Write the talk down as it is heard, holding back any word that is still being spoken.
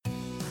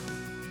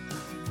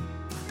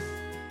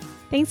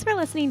Thanks for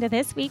listening to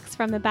this week's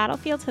From the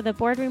Battlefield to the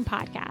Boardroom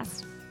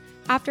podcast.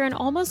 After an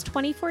almost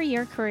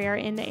 24-year career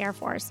in the Air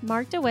Force,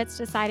 Mark DeWitz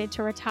decided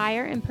to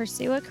retire and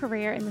pursue a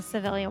career in the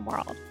civilian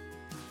world.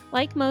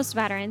 Like most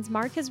veterans,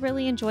 Mark has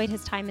really enjoyed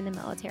his time in the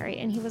military,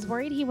 and he was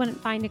worried he wouldn't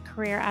find a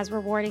career as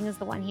rewarding as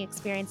the one he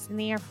experienced in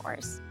the Air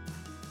Force.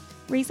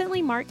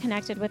 Recently, Mark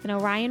connected with an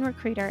Orion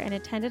recruiter and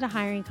attended a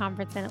hiring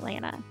conference in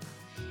Atlanta.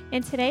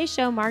 In today's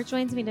show, Mark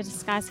joins me to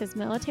discuss his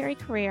military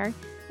career,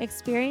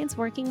 experience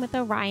working with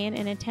Orion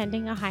and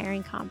attending a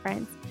hiring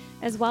conference,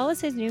 as well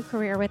as his new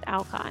career with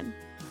Alcon.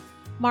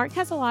 Mark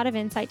has a lot of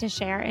insight to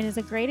share and is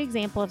a great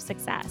example of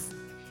success.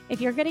 If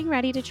you're getting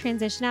ready to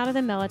transition out of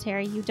the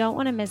military, you don't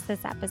want to miss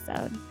this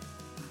episode.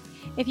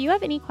 If you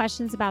have any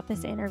questions about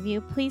this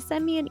interview, please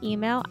send me an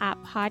email at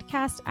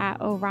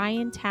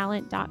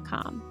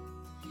podcast@oriontalent.com.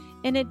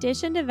 In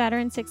addition to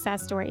veteran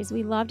success stories,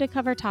 we love to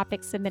cover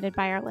topics submitted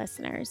by our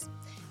listeners.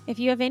 If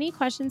you have any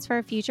questions for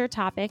a future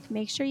topic,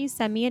 make sure you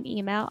send me an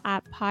email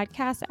at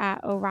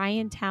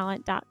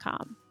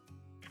podcast@oriontalent.com.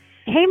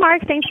 Hey,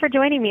 Mark, thanks for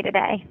joining me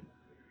today.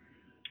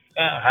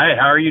 Hi,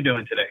 how are you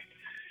doing today?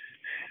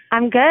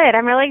 I'm good.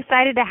 I'm really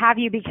excited to have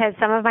you because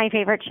some of my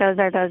favorite shows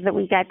are those that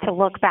we get to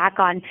look back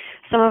on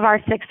some of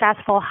our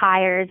successful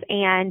hires.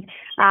 And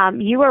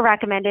you were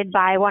recommended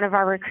by one of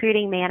our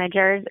recruiting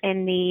managers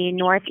in the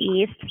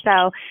Northeast.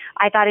 So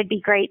I thought it'd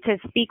be great to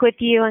speak with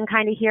you and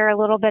kind of hear a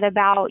little bit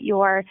about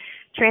your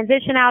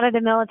transition out of the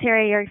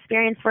military, your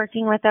experience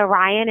working with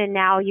Orion, and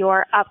now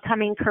your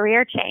upcoming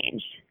career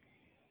change.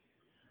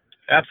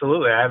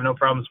 Absolutely. I have no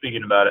problem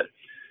speaking about it.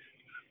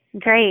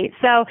 Great.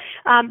 So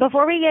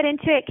before we get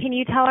into it, can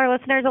you tell our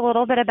listeners a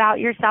little bit about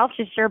yourself,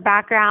 just your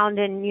background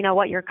and,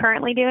 what you're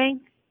currently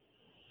doing?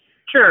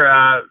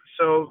 Sure.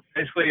 So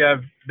basically,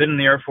 I've been in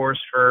the Air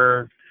Force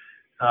for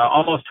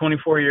almost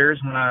 24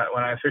 years. When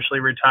I officially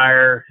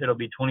retire, it'll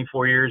be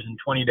 24 years and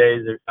 20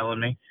 days, they're telling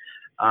me.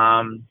 I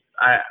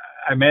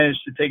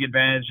managed to take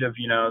advantage of,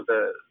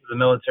 the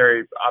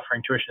military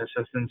offering tuition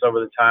assistance over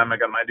the time. I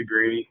got my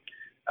degree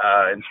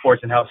in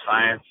sports and health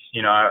science.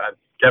 I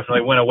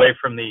definitely went away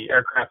from the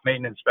aircraft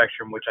maintenance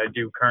spectrum, which I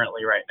do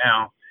currently right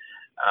now.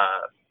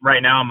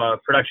 Right now, I'm a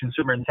production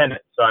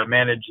superintendent, so I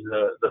manage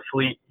the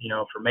fleet,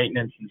 for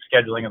maintenance and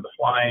scheduling of the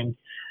flying.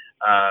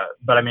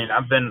 But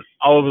I've been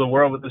all over the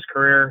world with this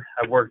career.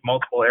 I've worked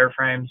multiple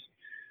airframes.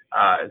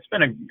 It's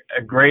been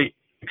a great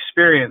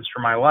experience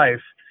for my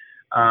life.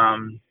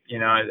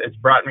 It's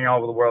brought me all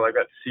over the world. I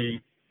got to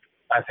see,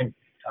 I think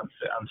I'm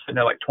sitting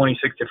at like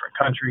 26 different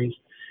countries.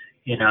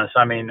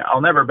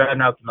 I'll never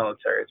badmouth the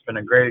military. It's been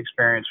a great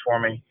experience for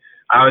me.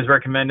 I always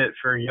recommend it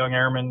for young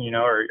airmen,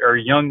 or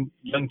young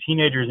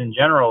teenagers in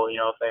general.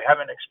 If they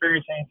haven't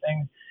experienced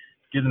anything,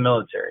 do the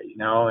military.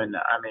 And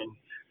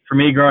for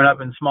me, growing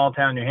up in small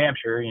town New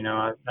Hampshire,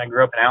 I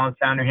grew up in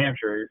Allentown, New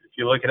Hampshire. If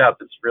you look it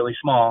up, it's really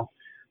small.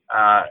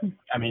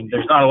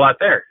 There's not a lot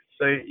there.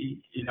 So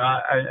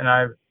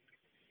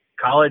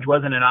college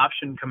wasn't an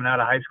option coming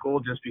out of high school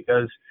just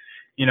because,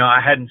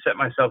 I hadn't set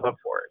myself up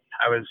for it.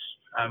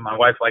 My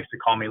wife likes to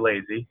call me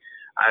lazy.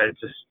 I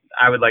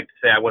would like to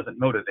say I wasn't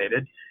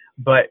motivated,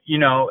 but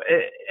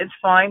it's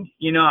fine.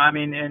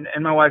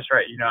 And my wife's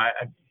right.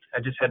 I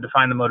just had to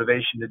find the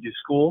motivation to do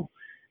school.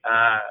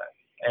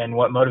 And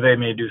what motivated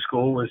me to do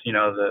school was,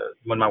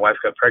 when my wife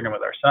got pregnant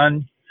with our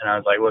son, and I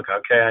was like, look,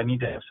 okay, I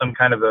need to have some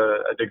kind of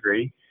a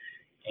degree.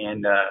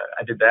 And,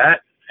 I did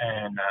that.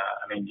 And,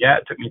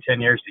 it took me 10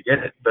 years to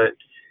get it, but,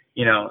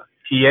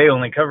 TA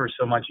only covers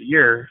so much a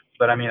year,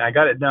 but I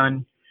got it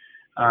done.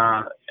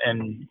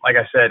 And like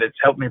I said, it's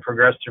helped me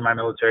progress through my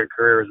military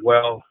career as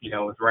well,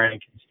 with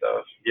rank and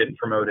stuff, getting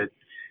promoted,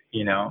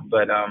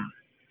 but,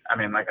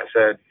 like I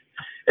said,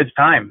 it's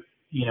time,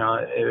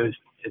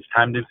 it's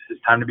time to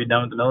be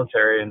done with the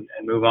military and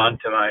move on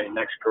to my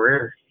next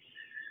career.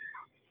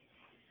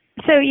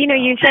 So,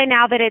 you say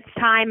now that it's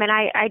time, and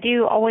I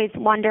do always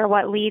wonder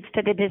what leads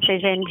to the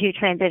decision to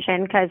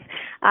transition because,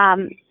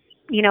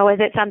 is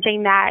it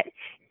something that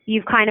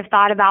you've kind of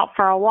thought about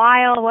for a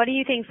while? What do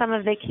you think some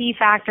of the key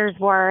factors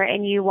were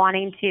in you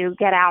wanting to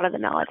get out of the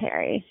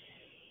military?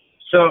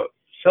 So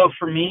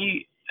for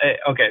me,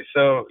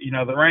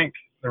 the rank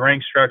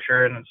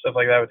structure and stuff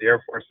like that with the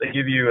Air Force, they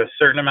give you a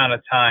certain amount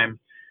of time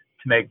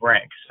to make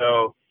rank.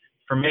 So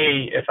for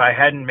me, if I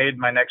hadn't made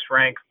my next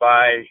rank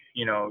by,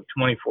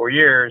 24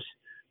 years,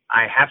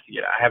 I have to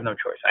get out. I have no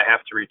choice. I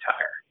have to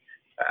retire.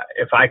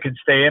 If I could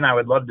stay in, I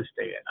would love to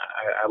stay in.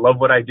 I love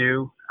what I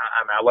do.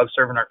 I love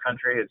serving our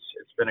country.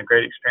 It's been a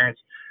great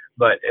experience,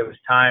 but it was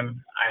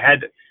time. I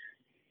had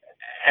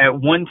at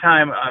one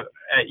time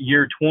at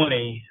year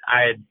 20,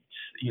 I had,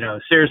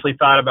 seriously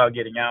thought about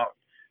getting out.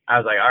 I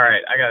was like, all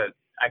right, I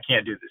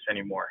can't do this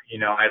anymore.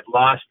 I had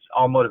lost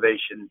all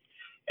motivation.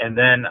 And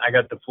then I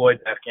got deployed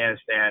to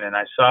Afghanistan, and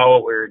I saw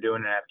what we were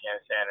doing in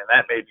Afghanistan, and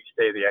that made me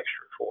stay the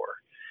extra 4.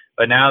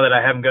 But now that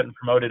I haven't gotten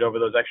promoted over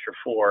those extra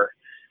 4,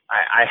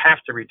 I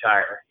have to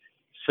retire.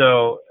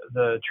 So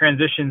the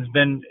transition's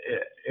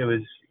it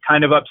was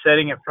kind of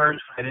upsetting at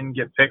first. I didn't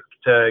get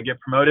picked to get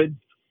promoted.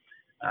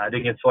 I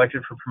didn't get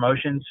selected for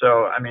promotion.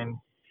 So,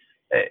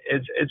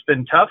 it's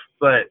been tough,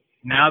 but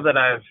now that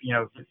I've,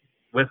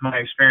 with my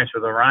experience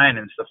with Orion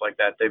and stuff like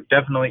that, they've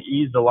definitely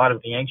eased a lot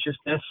of the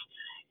anxiousness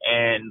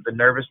and the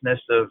nervousness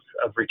of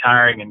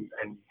retiring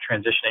and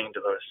transitioning into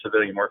the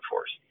civilian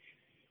workforce.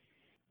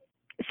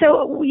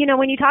 So,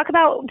 when you talk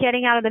about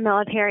getting out of the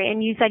military,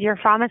 and you said you're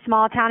from a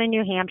small town in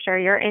New Hampshire,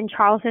 you're in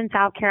Charleston,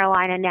 South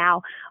Carolina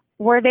now,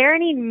 were there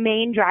any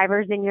main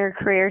drivers in your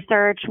career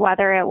search,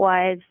 whether it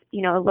was,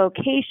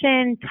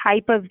 location,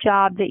 type of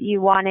job that you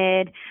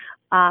wanted?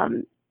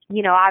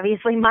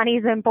 Obviously money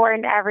is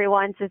important to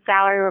everyone, so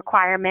salary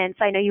requirements.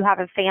 I know you have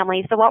a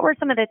family. So what were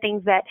some of the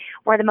things that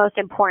were the most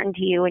important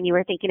to you when you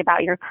were thinking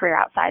about your career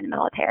outside the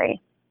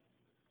military?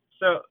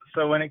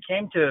 So when it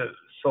came to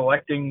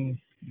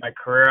selecting my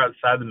career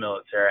outside the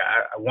military,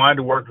 I wanted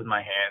to work with my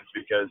hands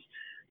because,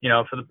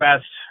 for the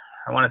past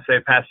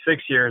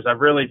 6 years, I've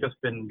really just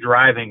been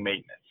driving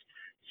maintenance.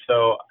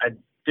 So I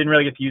didn't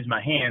really get to use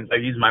my hands. I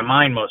used my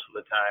mind most of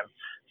the time.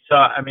 So,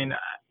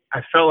 I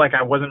felt like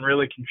I wasn't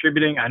really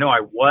contributing. I know I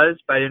was,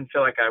 but I didn't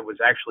feel like I was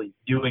actually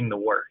doing the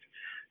work.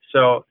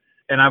 So,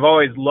 and I've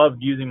always loved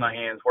using my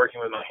hands, working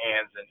with my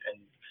hands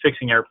and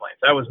fixing airplanes.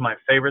 That was my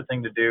favorite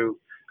thing to do.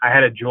 I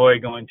had a joy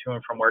going to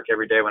and from work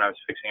every day when I was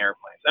fixing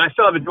airplanes. And I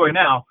still have a joy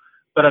now,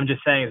 but I'm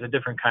just saying it's a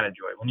different kind of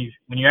joy. When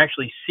you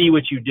actually see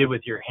what you did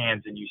with your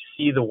hands and you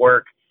see the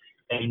work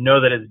and you know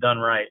that it's done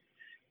right,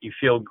 you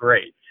feel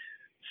great.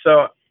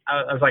 So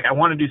I was like, I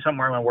want to do something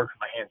where I'm going to work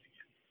with my hands again.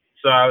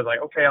 So I was like,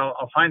 okay,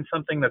 I'll find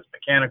something that's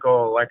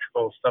mechanical,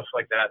 electrical, stuff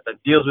like that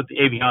deals with the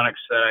avionics.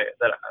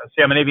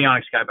 I'm an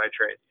avionics guy by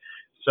trade.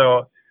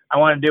 So I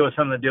want to deal with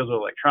something that deals with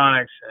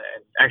electronics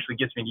and actually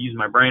gets me to use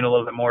my brain a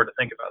little bit more to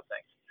think about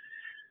things.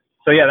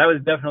 So yeah, that was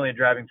definitely a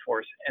driving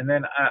force. And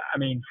then,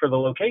 for the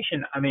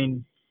location,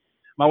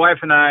 my wife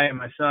and I and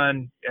my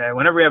son,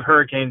 whenever we have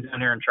hurricanes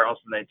down here in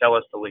Charleston, they tell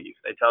us to leave.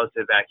 They tell us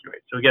to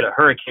evacuate. So we get a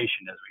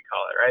hurrication, as we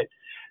call it, right?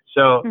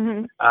 So,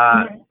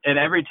 and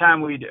every time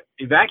we'd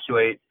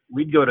evacuate,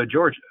 we'd go to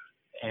Georgia,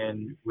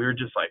 and we were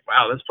just like,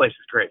 wow, this place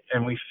is great.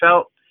 And we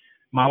felt,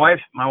 my wife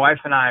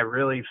and I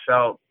really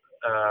felt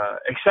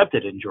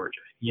accepted in Georgia.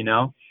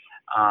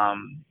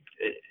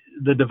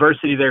 The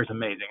diversity there is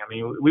amazing.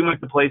 We went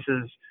to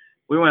places,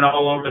 we went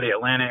all over the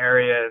Atlanta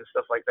area and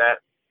stuff like that.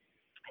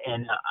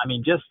 And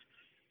just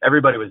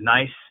everybody was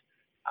nice.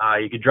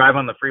 You could drive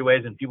on the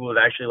freeways and people would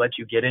actually let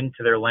you get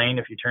into their lane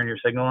if you turn your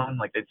signal on.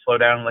 Like they'd slow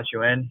down and let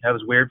you in. That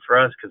was weird for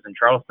us because in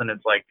Charleston,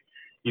 it's like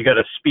you got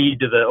to speed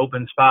to the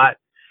open spot,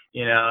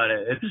 and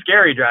it's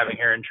scary driving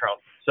here in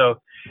Charleston.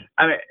 So,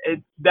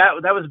 that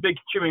was a big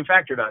contributing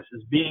factor to us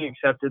is being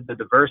accepted. The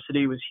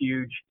diversity was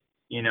huge,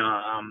 and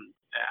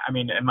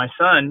my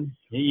son,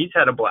 he's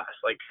had a blast.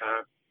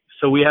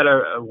 So we had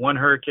one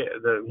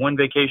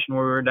vacation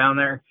where we were down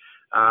there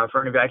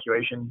for an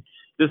evacuation.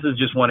 This is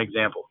just one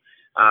example.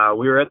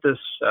 We were at this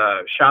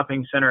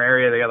shopping center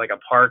area. They got like a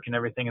park and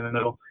everything in the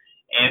middle.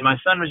 And my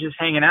son was just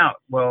hanging out.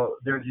 Well,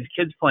 there was these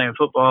kids playing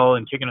football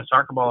and kicking a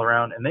soccer ball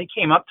around. And they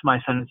came up to my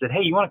son and said,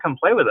 hey, you want to come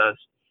play with us?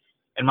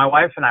 And my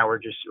wife and I our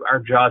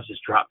jaws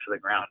just dropped to the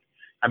ground.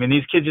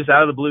 These kids just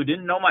out of the blue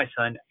didn't know my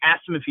son,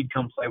 asked him if he'd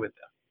come play with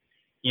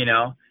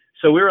them,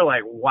 So we were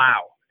like,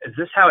 wow, is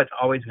this how it's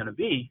always going to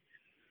be?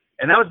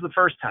 And that was the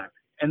first time.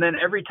 And then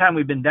every time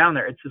we've been down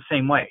there, it's the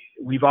same way.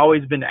 We've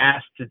always been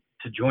asked to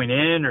join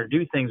in or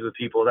do things with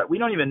people that we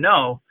don't even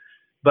know.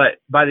 But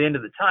by the end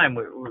of the time,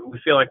 we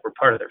feel like we're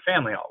part of their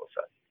family all of a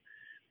sudden.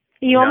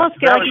 You almost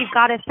feel like you've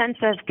got a sense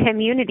of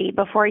community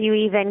before you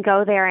even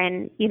go there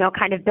and,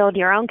 kind of build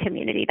your own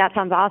community. That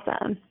sounds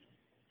awesome.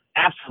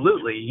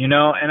 Absolutely. And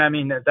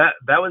that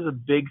was a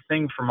big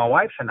thing for my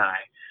wife and I.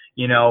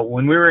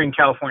 When we were in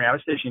California, I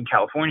was stationed in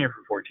California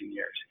for 14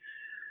 years.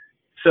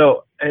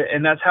 So,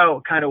 and that's how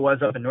it kind of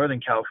was up in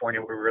Northern California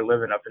where we were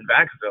living up in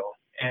Vacaville.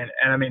 And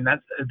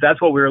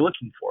that's what we were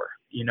looking for.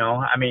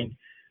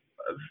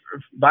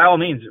 By all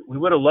means, we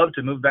would have loved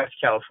to move back to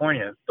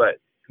California, but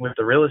with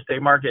the real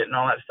estate market and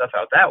all that stuff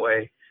out that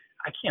way,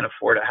 I can't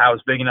afford a house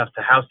big enough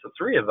to house the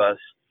three of us,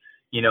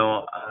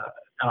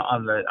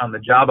 on the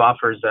job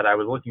offers that I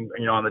was looking,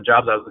 on the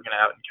jobs I was looking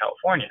at out in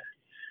California.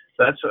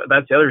 So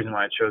that's the other reason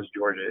why I chose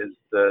Georgia is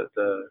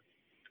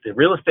the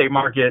real estate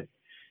market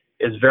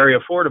is very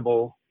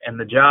affordable and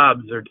the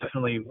jobs are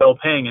definitely well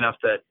paying enough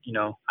that,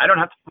 I don't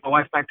have to put my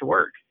wife back to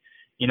work.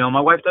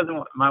 My wife's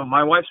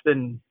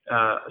been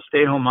a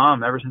stay-at-home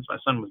mom ever since my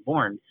son was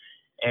born.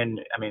 And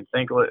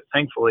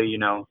thankfully,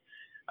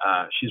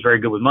 she's very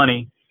good with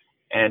money.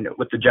 And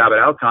with the job at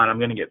Alcon, I'm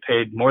going to get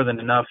paid more than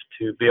enough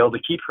to be able to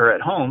keep her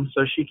at home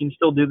so she can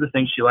still do the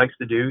things she likes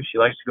to do. She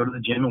likes to go to the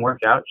gym and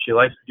work out. She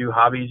likes to do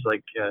hobbies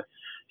like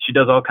she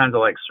does all kinds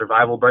of like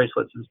survival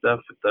bracelets and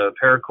stuff with the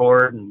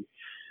paracord. And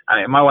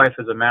my wife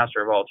is a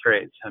master of all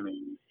trades.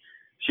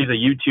 She's a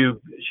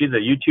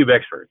YouTube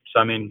expert.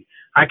 So,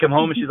 I come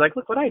home and she's like,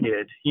 look what I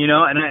did, and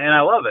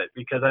I love it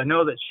because I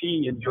know that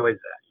she enjoys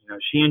that.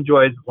 She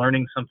enjoys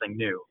learning something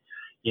new,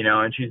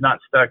 and she's not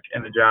stuck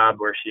in a job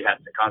where she has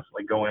to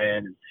constantly go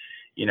in,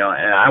 and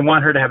I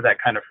want her to have that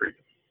kind of freedom,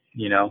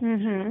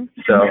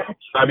 So,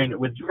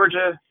 with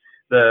Georgia,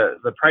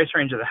 the price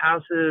range of the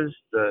houses,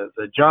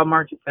 the job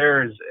market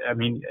there is, I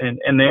mean,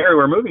 and the area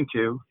we're moving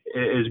to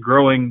is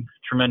growing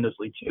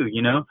tremendously too,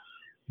 you know.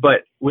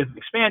 But with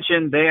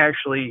expansion, they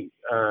actually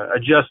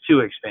adjust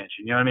to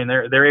expansion. You know what I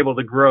mean? They're able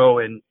to grow,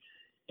 and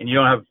you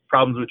don't have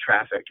problems with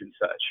traffic and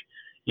such.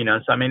 You know,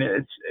 so I mean,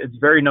 it's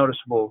very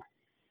noticeable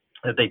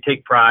that they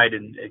take pride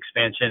in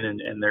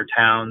expansion in their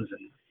towns,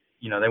 and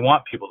you know, they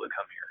want people to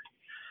come here.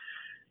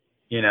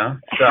 You know,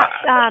 so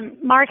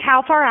Mark,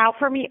 how far out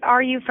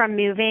are you from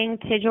moving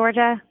to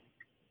Georgia?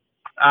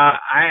 I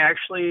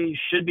actually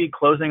should be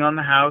closing on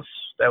the house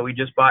that we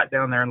just bought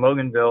down there in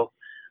Loganville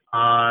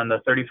on the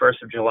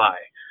 31st of July.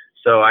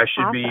 So I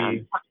should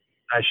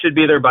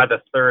be there by the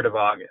 3rd of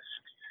August.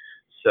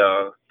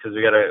 So, because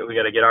we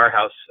gotta get our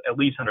house at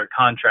least under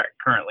contract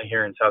currently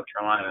here in South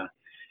Carolina,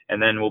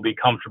 and then we'll be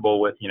comfortable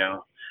with, you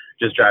know,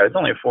 just drive. It's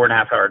only a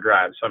 4.5 hour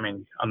drive. So I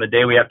mean, on the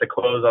day we have to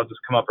close, I'll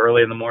just come up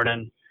early in the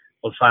morning.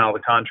 We'll sign all the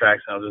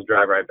contracts, and I'll just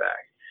drive right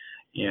back,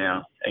 you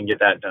know, and get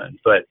that done.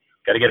 But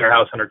got to get our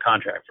house under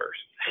contract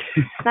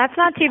first. That's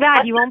not too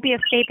bad. You won't be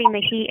escaping the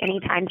heat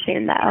anytime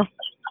soon, though.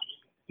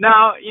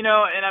 No, you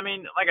know, and I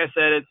mean, like I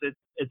said,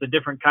 it's a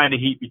different kind of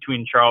heat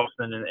between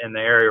Charleston and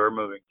the area we're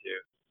moving to.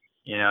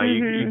 You know,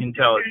 you can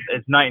tell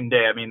it's night and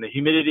day. I mean, the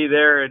humidity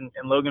there in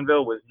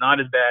Loganville was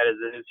not as bad as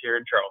it is here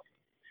in Charleston.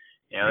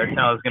 You know, they're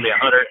telling it's going to be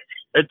 100.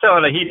 They're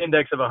telling a heat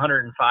index of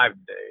 105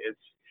 today.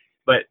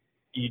 But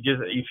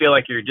you feel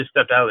like you're just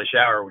stepped out of the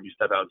shower when you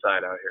step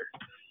outside out here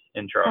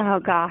in Charleston. Oh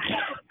gosh,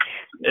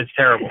 it's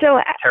terrible. So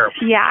it's terrible.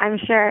 Yeah, I'm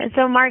sure.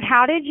 So Mark,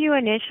 how did you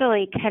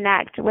initially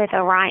connect with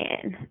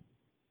Orion?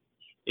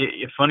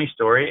 Funny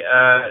story.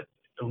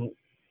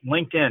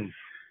 LinkedIn.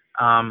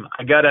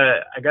 I got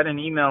an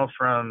email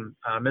from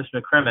Miss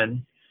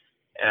McCrimmon,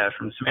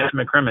 from Samantha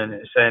McCrimmon,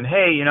 saying,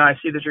 "Hey, you know, I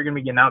see that you're going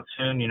to be getting out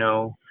soon. You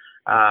know,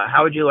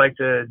 how would you like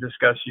to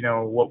discuss, you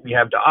know, what we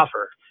have to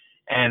offer?"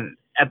 And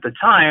at the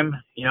time,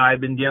 you know, I'd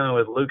been dealing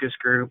with Lucas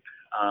Group,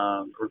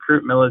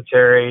 Recruit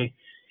Military,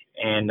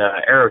 and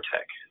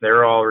Aerotech. They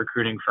were all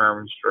recruiting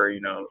firms for,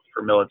 you know,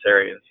 for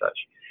military and such.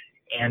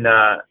 And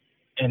I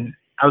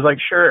was like,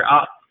 sure,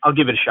 I'll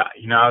give it a shot.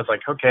 You know, I was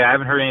like, okay, I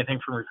haven't heard anything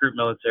from Recruit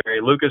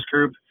Military. Lucas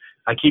Group,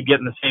 I keep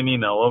getting the same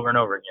email over and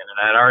over again, and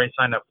I had already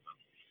signed up with them.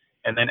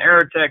 And then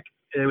Aerotech,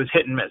 it was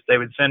hit and miss. They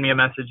would send me a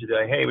message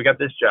like, hey, we got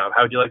this job.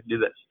 How would you like to do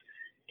this?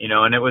 You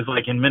know, and it was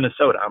like in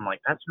Minnesota. I'm like,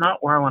 that's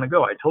not where I want to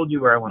go. I told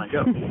you where I want to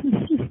go.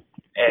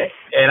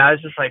 and I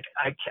was just like,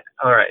 I can't.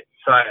 All right.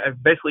 So I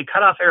basically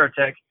cut off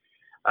Aerotech.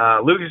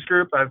 Lucas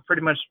Group, I've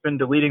pretty much been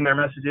deleting their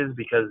messages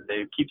because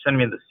they keep sending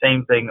me the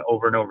same thing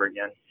over and over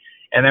again.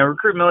 And then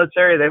Recruit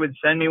Military, they would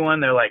send me one.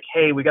 They're like,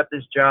 hey, we got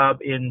this job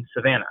in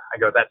Savannah. I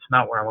go, that's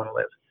not where I want to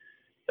live.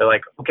 They're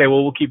like, okay,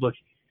 well, we'll keep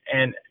looking.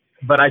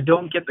 But I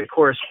don't get the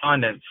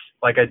correspondence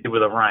like I did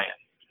with Orion.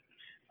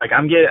 Like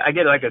I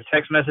get like a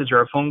text message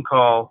or a phone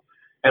call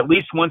at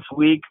least once a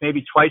week,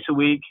 maybe twice a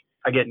week.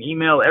 I get an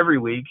email every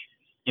week,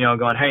 you know,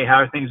 going, hey, how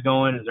are things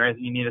going? Is there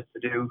anything you need us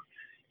to do?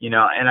 You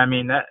know, and I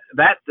mean,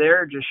 that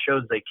there just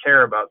shows they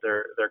care about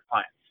their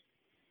clients.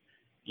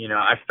 You know,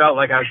 I felt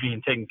like I was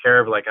being taken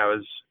care of, like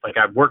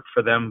I worked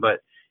for them,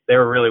 but they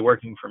were really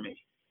working for me.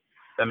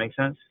 Does that make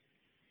sense?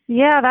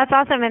 Yeah, that's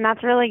awesome. And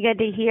that's really good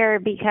to hear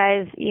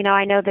because, you know,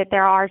 I know that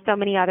there are so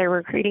many other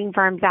recruiting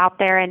firms out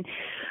there. And,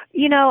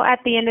 you know, at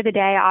the end of the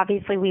day,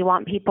 obviously we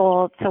want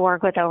people to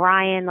work with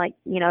Orion. Like,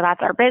 you know,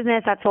 that's our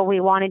business. That's what we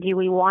want to do.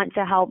 We want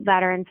to help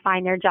veterans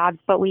find their jobs,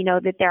 but we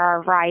know that there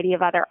are a variety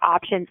of other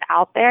options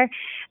out there.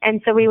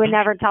 And so we would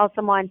never tell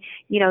someone,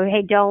 you know,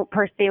 hey, don't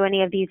pursue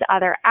any of these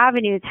other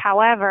avenues.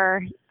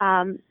 However,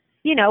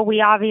 you know,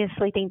 we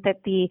obviously think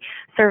that the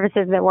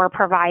services that we're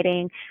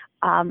providing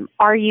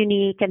are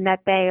unique and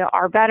that they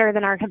are better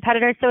than our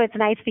competitors. So it's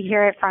nice to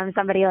hear it from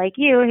somebody like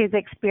you who's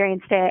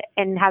experienced it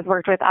and has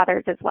worked with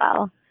others as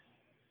well.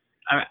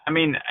 I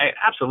mean,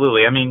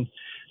 absolutely. I mean,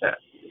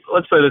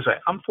 let's put it this way.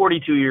 I'm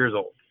 42 years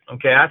old.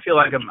 Okay. I feel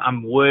like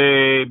I'm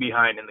way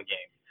behind in the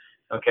game.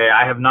 Okay.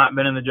 I have not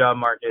been in the job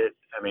market.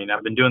 I mean,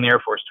 I've been doing the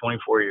Air Force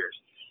 24 years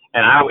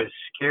and I was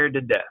scared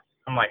to death.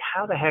 I'm like,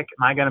 how the heck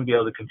am I going to be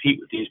able to compete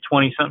with these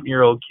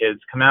 20-something-year-old kids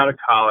coming out of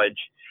college,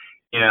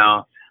 you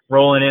know,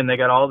 rolling in? They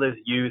got all this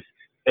youth.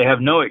 They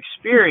have no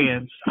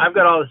experience. I've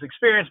got all this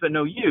experience, but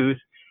no youth.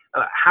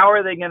 How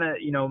are they going to,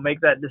 you know, make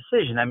that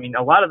decision? I mean,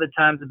 a lot of the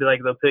times it'd be like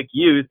they'll pick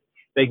youth.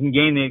 They can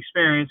gain the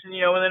experience. And,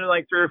 you know, within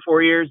like 3 or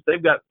 4 years,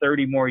 they've got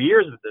 30 more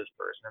years with this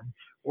person.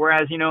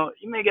 Whereas, you know,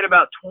 you may get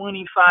about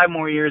 25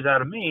 more years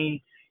out of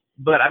me,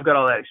 but I've got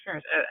all that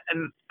experience.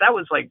 And that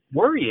was like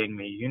worrying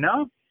me, you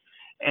know?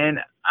 And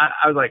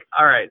I was like,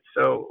 all right.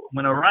 So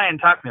when Orion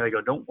talked to me, they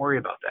go, don't worry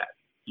about that.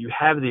 You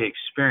have the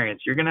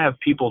experience. You're going to have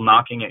people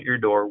knocking at your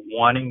door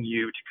wanting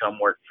you to come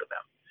work for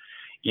them,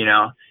 you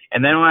know?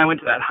 And then when I went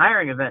to that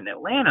hiring event in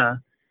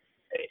Atlanta,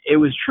 it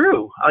was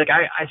true. Like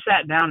I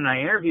sat down and I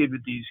interviewed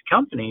with these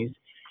companies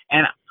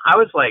and I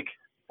was like,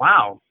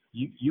 wow,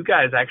 you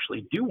guys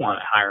actually do want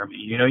to hire me.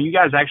 You know, you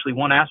guys actually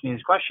want to ask me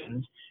these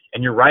questions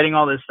and you're writing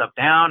all this stuff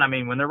down. I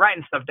mean, when they're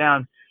writing stuff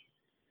down,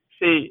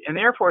 see, in the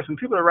Air Force, when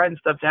people are writing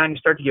stuff down, you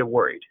start to get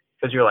worried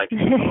because you're like,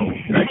 oh,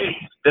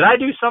 did I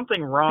do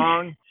something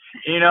wrong?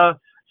 You know,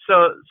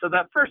 so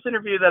that first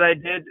interview that I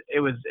did, it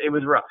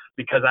was rough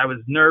because I was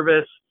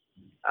nervous.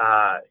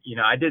 You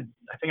know, I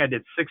think I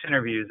did 6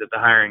 interviews at the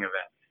hiring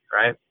event,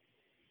 right?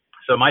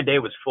 So my day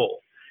was full.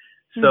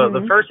 So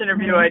the first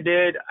interview I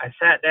did, I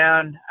sat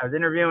down, I was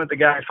interviewing with the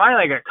guy.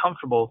 Finally, I got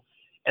comfortable.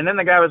 And then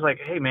the guy was like,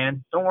 hey,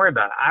 man, don't worry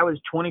about it. I was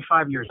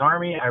 25 years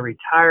Army. I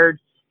retired.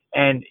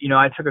 And, you know,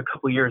 I took a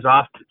couple of years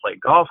off to play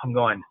golf. I'm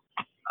going,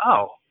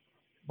 oh,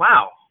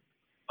 wow.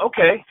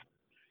 Okay.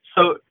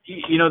 So,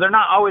 you know, they're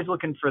not always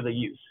looking for the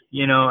youth,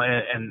 you know,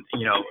 and,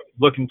 you know,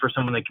 looking for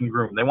someone they can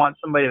groom. They want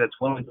somebody that's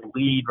willing to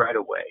lead right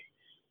away.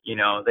 You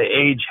know, the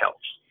age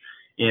helps,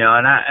 you know,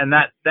 and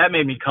that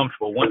made me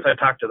comfortable once I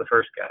talked to the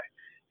first guy.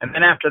 And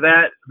then after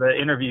that, the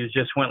interviews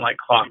just went like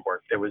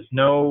clockwork. There was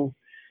no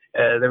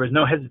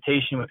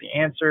hesitation with the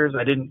answers.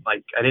 I didn't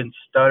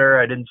stutter.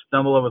 I didn't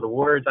stumble over the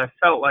words. I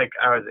felt like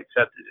I was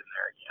accepted in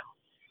there again,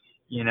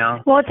 you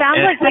know? Well, it sounds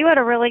like you had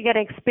a really good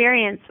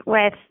experience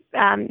with,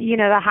 you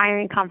know, the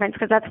hiring conference,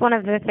 because that's one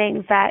of the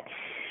things that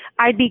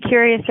I'd be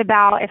curious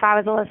about if I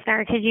was a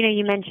listener, because, you know,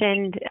 you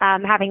mentioned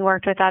having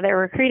worked with other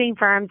recruiting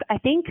firms. I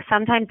think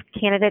sometimes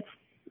candidates,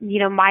 you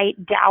know, might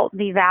doubt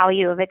the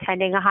value of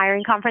attending a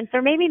hiring conference,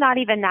 or maybe not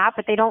even that,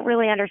 but they don't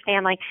really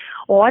understand, like,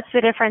 well, what's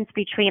the difference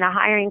between a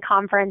hiring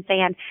conference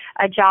and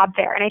a job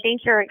fair? And I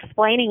think you're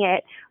explaining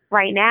it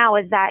right now,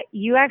 is that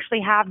you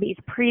actually have these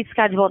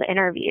pre-scheduled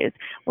interviews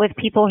with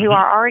people who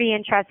are already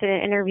interested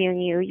in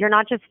interviewing you. You're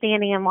not just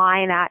standing in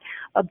line at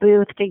a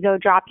booth to go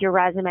drop your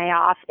resume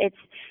off. It's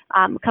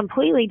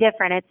completely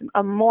different. It's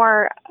a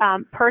more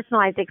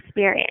personalized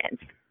experience.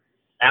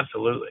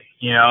 Absolutely.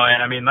 You know,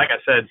 and I mean, like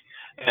I said,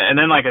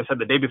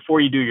 the day before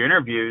you do your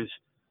interviews,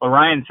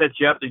 Orion sets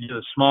you up to do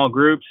the small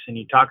groups, and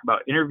you talk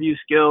about interview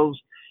skills,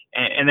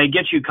 and they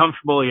get you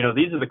comfortable. You know,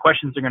 these are the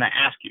questions they're going to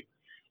ask you.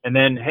 And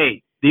then,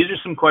 hey, these are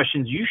some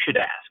questions you should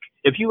ask.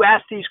 If you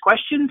ask these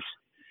questions,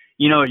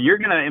 you know, you're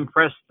going to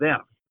impress them.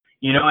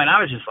 You know, and I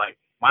was just like,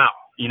 wow.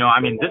 You know, I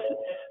mean,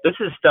 this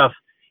is stuff,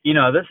 you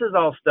know, this is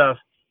all stuff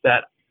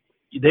that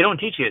they don't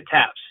teach you at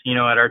TAPS, you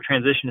know, at our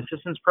transition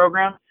assistance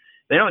program.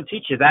 They don't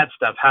teach you that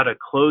stuff, how to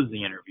close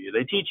the interview.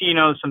 They teach you, you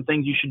know, some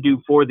things you should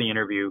do for the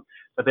interview,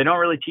 but they don't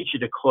really teach you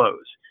to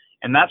close.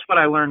 And that's what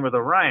I learned with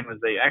Orion, was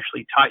they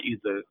actually taught you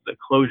the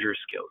closure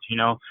skills. You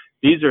know,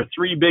 these are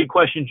 3 big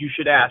questions you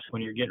should ask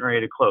when you're getting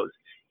ready to close.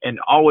 And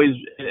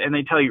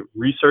they tell you,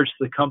 research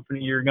the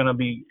company you're going to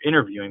be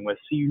interviewing with,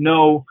 so you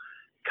know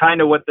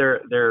kind of what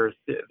their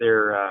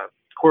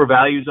core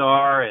values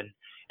are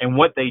and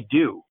what they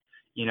do.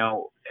 You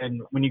know,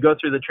 and when you go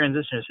through the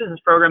transition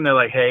assistance program, they're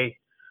like, hey,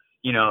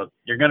 you know,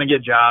 you're going to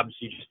get jobs.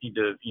 You just need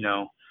to, you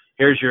know,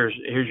 here's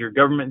your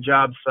government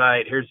job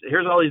site.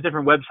 Here's all these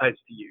different websites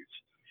to use,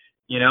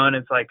 you know, and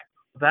it's like,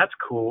 that's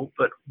cool,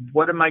 but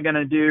what am I going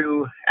to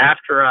do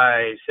after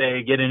I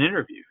say get an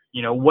interview?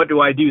 You know, what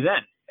do I do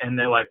then? And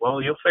they're like,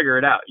 well, you'll figure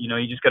it out. You know,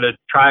 you just got to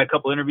try a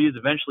couple interviews.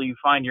 Eventually you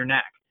find your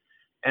knack.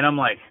 And I'm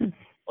like,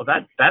 well,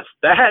 that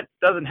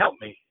doesn't help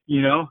me.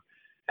 You know,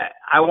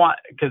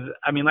 because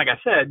I mean, like I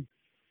said,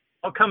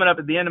 I'm coming up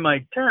at the end of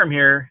my term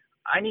here.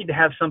 I need to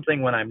have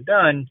something when I'm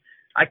done.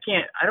 I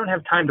don't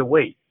have time to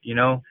wait, you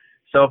know?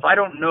 So if I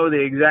don't know the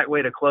exact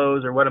way to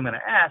close or what I'm going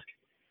to ask,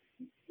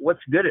 what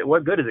good is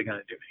it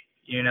going to do me,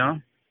 you know?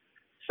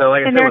 So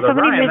like I said, there are so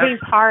Orion, many moving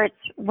parts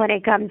when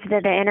it comes to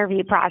the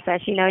interview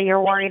process. You know,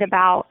 you're worried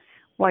about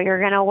what you're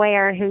going to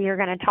wear, who you're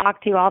going to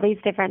talk to, all these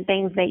different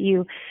things that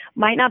you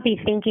might not be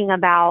thinking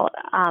about,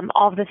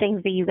 all of the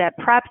things that you get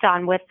prepped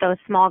on with those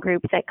small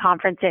groups at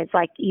conferences,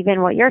 like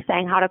even what you're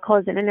saying, how to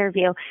close an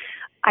interview.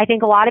 I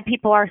think a lot of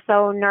people are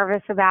so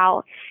nervous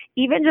about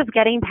even just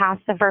getting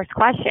past the first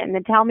question,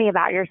 then tell me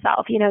about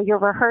yourself. You know, you're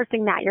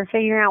rehearsing that, you're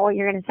figuring out what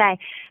you're going to say.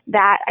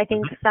 That I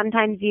think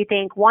sometimes you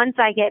think, once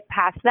I get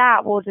past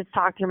that, we'll just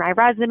talk through my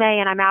resume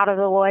and I'm out of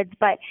the woods.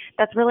 But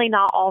that's really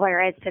not all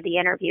there is to the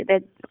interview.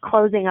 The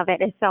closing of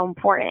it is so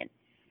important.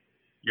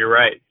 You're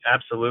right.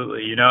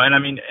 Absolutely. You know, and I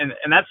mean,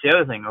 and that's the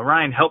other thing.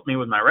 Orion helped me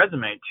with my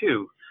resume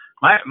too.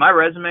 My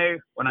resume,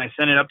 when I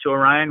sent it up to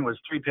Orion, was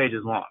 3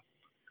 pages long.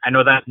 I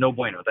know that's no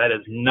bueno. That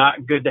is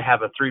not good to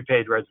have a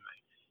 3-page resume,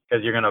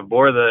 because you're going to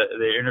bore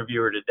the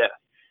interviewer to death.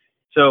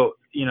 So,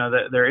 you know,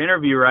 their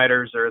interview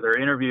writers or their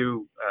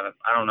interview,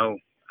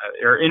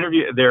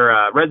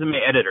 their resume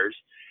editors,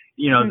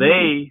 you know,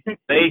 they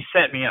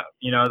set me up.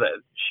 You know, that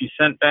she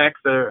sent back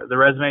the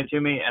resume to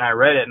me, and I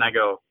read it and I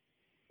go,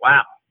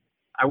 wow,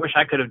 I wish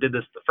I could have did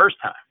this the first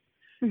time,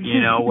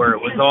 you know, where it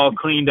was all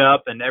cleaned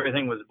up and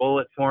everything was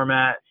bullet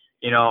format.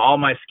 You know, all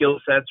my skill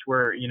sets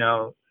were,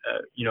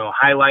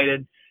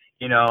 highlighted.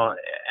 You know,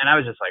 and I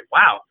was just like,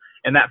 wow.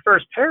 And that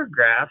first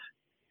paragraph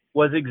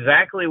was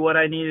exactly what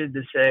I needed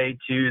to say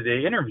to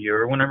the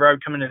interviewer whenever I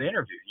would come into the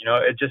interview. You know,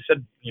 it just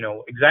said, you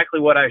know, exactly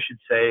what I should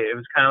say. It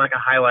was kind of like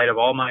a highlight of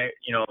all my,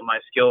 you know, my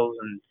skills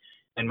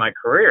and my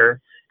career.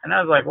 And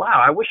I was like,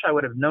 wow, I wish I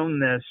would have known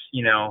this,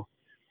 you know,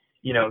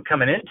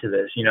 coming into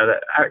this, you know,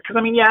 because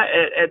I mean, yeah,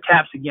 at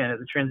TAPS, again, at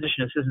the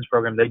Transition Assistance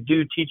Program, they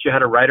do teach you how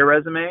to write a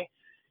resume,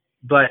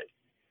 but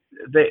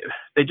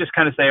they just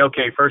kind of say,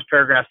 okay, first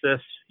paragraph's this,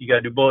 you got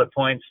to do bullet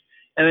points,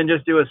 and then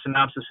just do a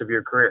synopsis of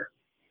your career.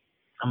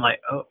 I'm like,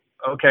 oh,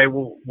 okay,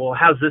 well,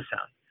 how's this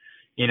sound?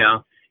 You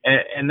know,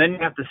 and then you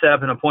have to set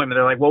up an appointment.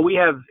 They're like, well, we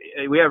have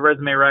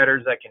resume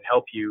writers that can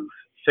help you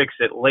fix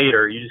it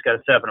later. You just got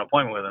to set up an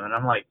appointment with them. And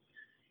I'm like,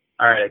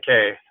 all right,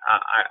 okay,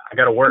 I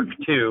got to work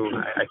too.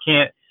 I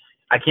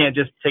can't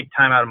just take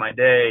time out of my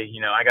day.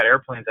 You know, I got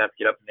airplanes I have to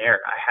get up in the air.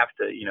 I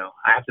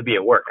have to be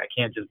at work. I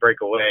can't just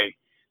break away,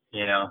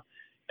 you know.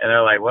 And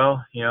they're like,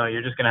 well, you know,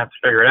 you're just going to have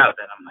to figure it out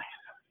then. I'm like,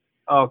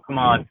 oh, come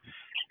on.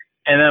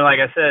 And then, like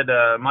I said,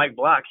 Mike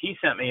Block, he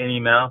sent me an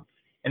email,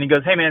 and he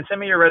goes, hey, man,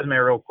 send me your resume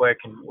real quick,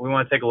 and we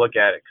want to take a look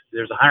at it. 'Cause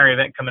there's a hiring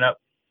event coming up,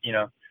 you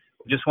know.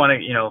 We just want to,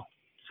 you know,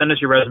 send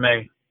us your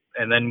resume,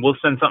 and then we'll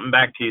send something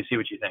back to you, see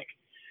what you think.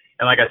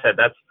 And like I said,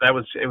 it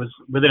was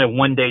within a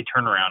 1-day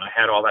turnaround. I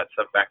had all that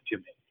stuff back to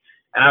me.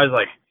 And I was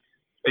like,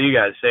 oh, you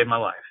guys saved my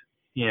life,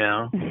 you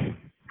know.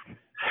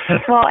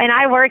 Well, and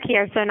I work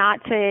here, so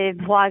not to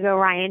plug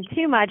Orion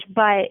too much,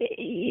 but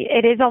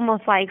it is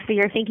almost like, so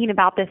you're thinking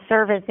about this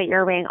service that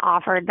you're being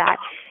offered that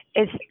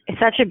is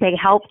such a big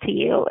help to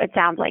you, it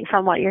sounds like,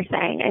 from what you're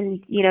saying.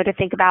 And, you know, to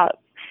think about,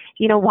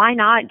 you know, why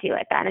not do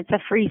it then? It's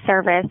a free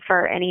service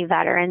for any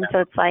veteran. So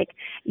it's like,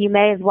 you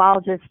may as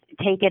well just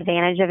take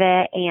advantage of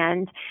it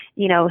and,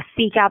 you know,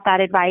 seek out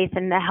that advice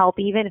and the help,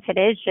 even if it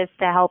is just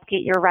to help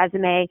get your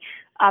resume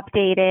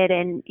updated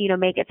and, you know,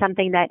 make it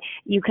something that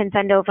you can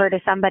send over to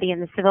somebody in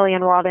the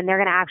civilian world and they're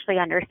going to actually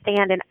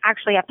understand and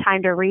actually have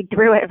time to read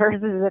through it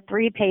versus a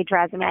 3-page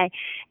resume.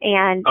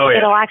 And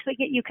it'll actually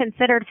get you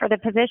considered for the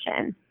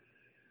position.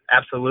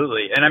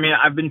 Absolutely. And I mean,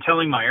 I've been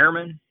telling my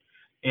airmen,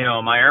 you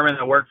know, my airmen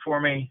that work for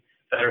me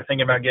that are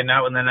thinking about getting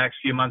out in the next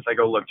few months, I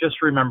go, look,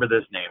 just remember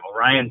this name,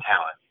 Orion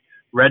Talent.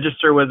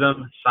 Register with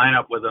them, sign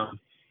up with them.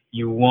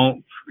 You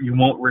won't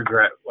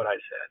regret what I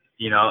said,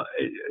 you know,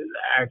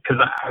 because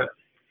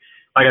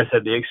like I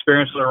said, the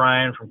experience with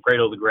Orion from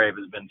cradle to grave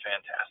has been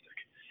fantastic,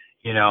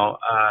 you know.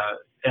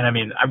 And I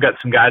mean, I've got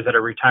some guys that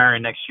are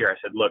retiring next year. I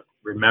said, look,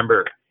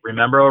 remember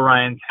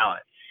Orion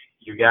Talent.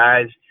 You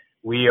guys,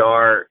 we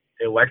are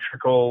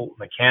electrical,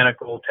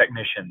 mechanical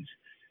technicians.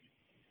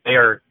 They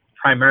are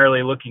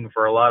primarily looking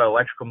for a lot of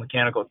electrical,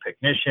 mechanical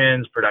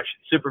technicians, production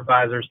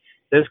supervisors.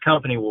 This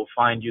company will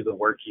find you the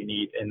work you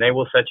need, and they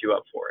will set you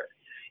up for it,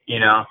 you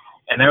know.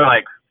 And they're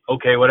like,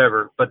 okay,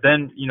 whatever. But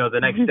then, you know, the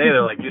next day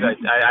they're like, dude,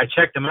 I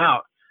checked them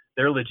out.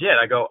 They're legit.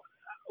 I go,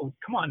 oh,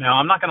 come on now.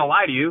 I'm not going to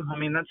lie to you. I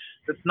mean,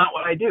 that's not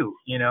what I do,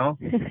 you know.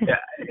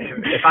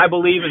 If I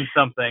believe in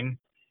something,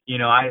 you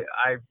know,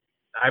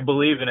 I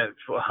believe in it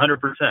 100%.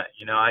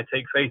 You know, I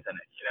take faith in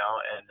it, you know.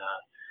 And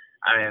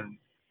I mean,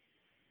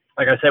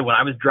 like I said, when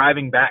I was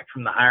driving back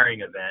from the hiring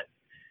event,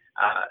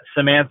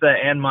 Samantha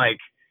and Mike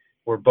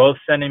were both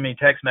sending me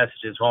text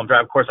messages while I'm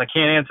driving. Of course, I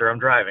can't answer. I'm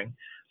driving.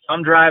 So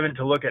I'm driving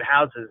to look at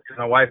houses because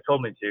my wife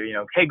told me to, you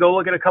know, hey, go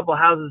look at a couple of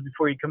houses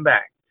before you come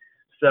back.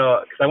 So,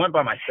 because I went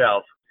by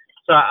myself.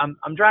 So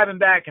I'm driving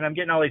back and I'm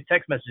getting all these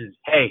text messages.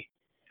 Hey,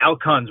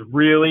 Alcon's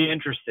really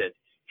interested.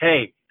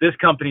 Hey, this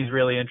company's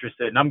really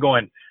interested. And I'm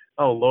going,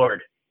 oh,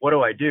 Lord, what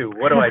do I do?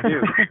 What do I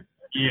do?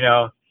 You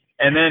know,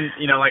 and then,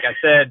 you know, like I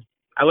said,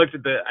 I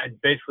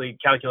basically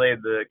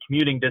calculated the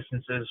commuting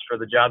distances for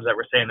the jobs that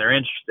were saying they're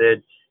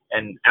interested.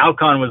 And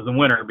Alcon was the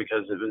winner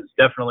because it was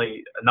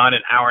definitely not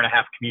an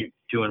hour-and-a-half commute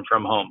to and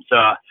from home. So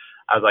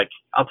I was like,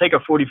 I'll take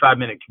a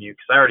 45-minute commute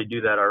because I already do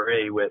that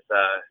already with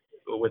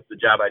the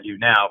job I do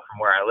now from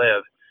where I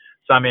live.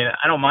 So, I mean,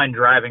 I don't mind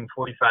driving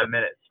 45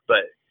 minutes.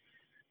 But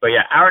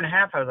yeah,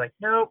 hour-and-a-half, I was like,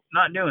 nope,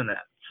 not doing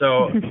that.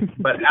 So,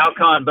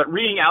 but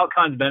reading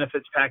Alcon's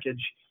benefits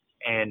package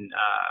and,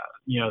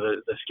 you know,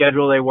 the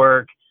schedule they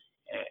work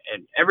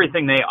and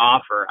everything they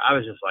offer, I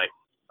was just like,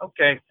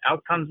 okay,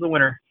 Alcon's the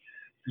winner,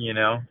 you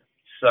know.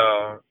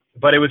 So,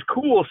 but it was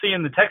cool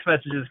seeing the text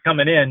messages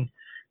coming in,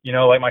 you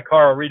know, like my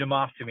car will read them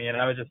off to me, and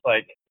I was just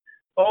like,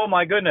 oh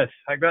my goodness,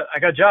 I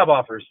got job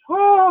offers.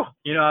 Oh,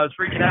 you know, I was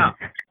freaking out,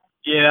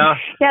 you know.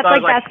 Yeah, it's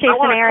so like best case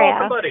scenario.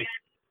 Call somebody.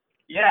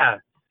 Yeah.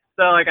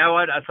 So like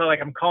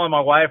I'm calling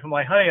my wife. I'm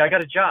like, honey, I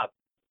got a job.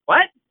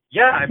 What?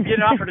 Yeah, I'm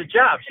getting offered a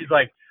job. She's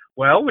like,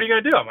 well, what are you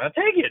gonna do? I'm gonna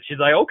take it. She's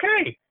like,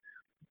 okay.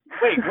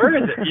 Wait, where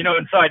is it? You know,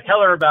 and so I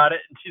tell her about it,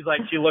 and she's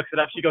like, she looks it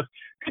up. She goes,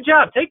 good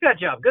job, take that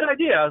job, good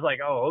idea. I was like,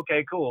 oh,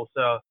 okay, cool.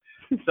 So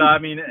I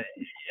mean,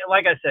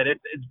 like I said,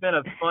 it's been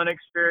a fun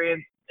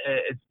experience.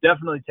 It's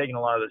definitely taken a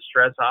lot of the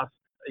stress off,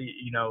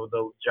 you know,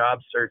 the job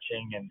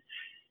searching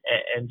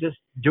and just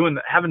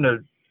having to,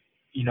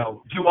 you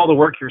know, do all the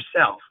work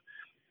yourself,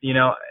 you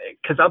know,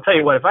 because I'll tell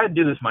you what, if I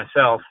do this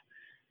myself,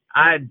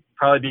 I'd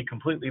probably be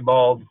completely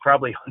bald,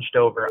 probably hunched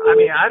over. I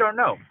mean, I don't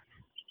know,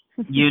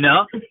 you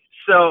know,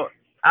 so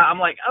I'm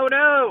like, oh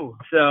no.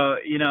 So,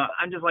 you know,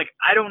 I'm just like,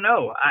 I don't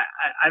know.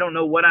 I don't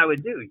know what I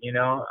would do, you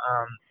know?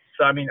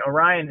 So, I mean,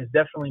 Orion has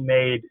definitely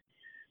made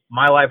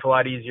my life a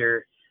lot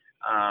easier.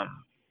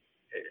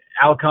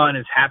 Alcon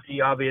is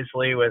happy,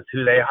 obviously, with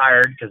who they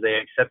hired because they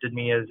accepted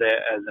me as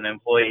an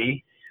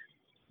employee,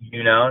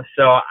 you know?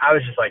 So I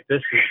was just like,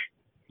 this is,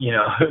 you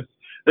know,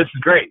 this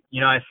is great.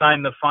 You know, I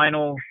signed the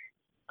final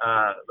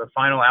the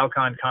final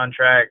Alcon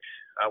contract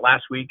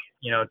last week,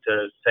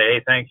 to say,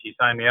 hey, thanks, you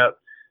signed me up.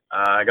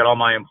 I got all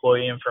my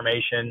employee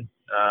information,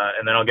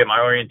 and then I'll get my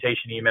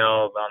orientation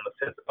email on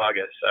the 5th of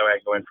August, so I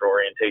can go in for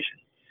orientation.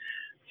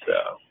 So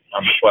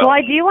on the 12th. Well,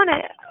 I do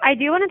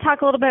want to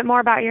talk a little bit more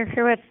about your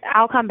career with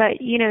Alcon,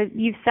 but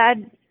you've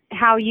said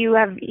how you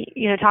have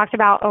talked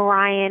about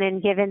Orion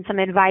and given some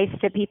advice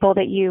to people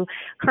that you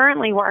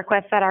currently work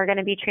with that are going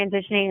to be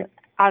transitioning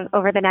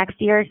over the next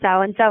year or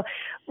so. And so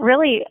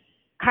really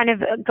kind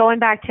of going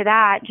back to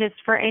that, just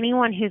for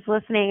anyone who's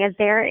listening, is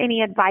there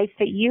any advice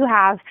that you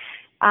have,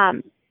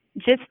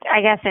 just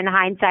I guess in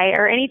hindsight,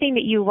 or anything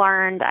that you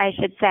learned, I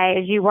should say,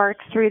 as you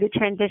worked through the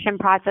transition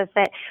process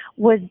that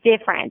was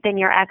different than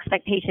your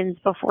expectations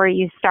before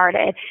you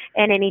started,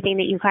 and anything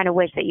that you kind of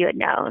wish that you had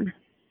known?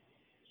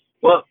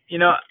 Well,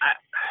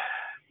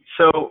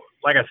 so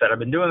like I said, I've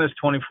been doing this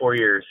 24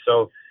 years.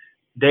 So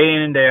day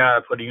in and day out,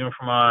 I put a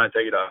uniform on, I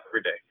take it off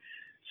every day.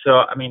 So,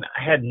 I mean,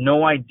 I had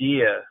no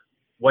idea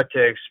what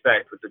to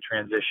expect with the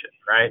transition,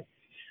 right?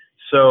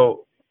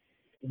 So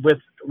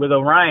with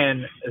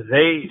Orion,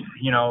 they,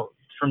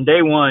 from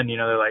day one,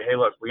 they're like, hey,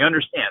 look, we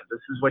understand this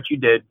is what you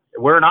did.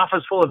 We're an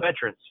office full of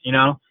veterans,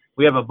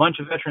 we have a bunch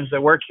of veterans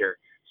that work here.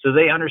 So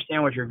they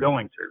understand what you're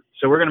going through.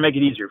 So we're going to make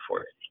it easier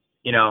for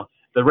you.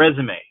 The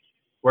resume,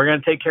 we're going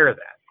to take care of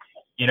that.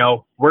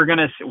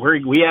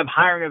 We have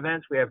hiring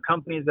events. We have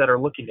companies that are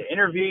looking to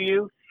interview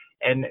you,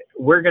 and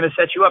we're going to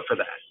set you up for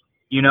that.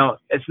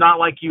 It's not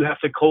like you have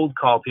to cold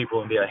call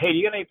people and be like, hey, do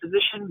you got any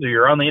positions? Or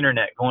you're on the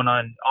internet going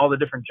on all the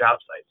different job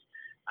sites.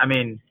 I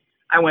mean,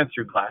 I went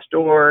through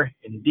Glassdoor,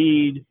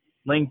 Indeed,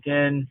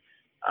 LinkedIn,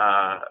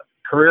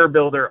 Career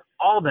Builder,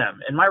 all of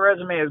them. And my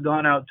resume has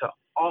gone out to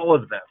all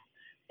of them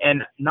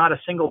and not a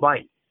single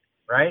bite,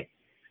 right?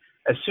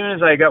 As soon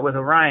as I got with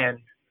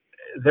Orion,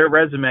 their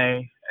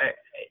resume,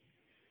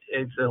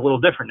 it's a little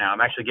different now.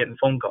 I'm actually getting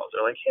phone calls.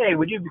 They're like, hey,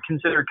 would you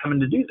consider coming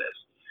to do this?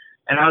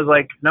 And I was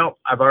like, no,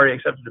 I've already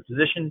accepted the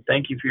position.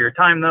 Thank you for your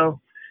time,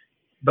 though.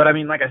 But, I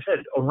mean, like I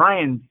said,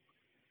 Orion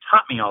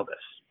taught me all this.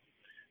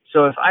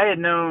 So if I had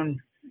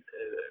known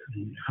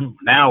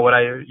now what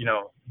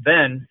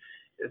then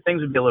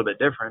things would be a little bit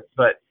different.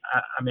 But,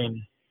 I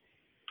mean,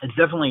 it's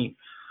definitely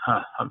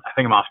I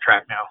think I'm off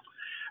track now.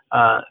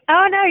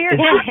 Oh, no, you're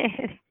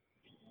good.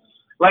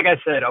 Like I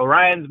said,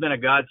 Orion's been a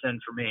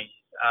godsend for me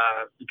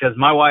because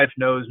my wife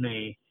knows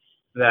me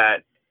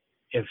that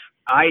if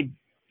I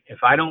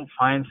don't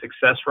find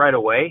success right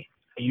away,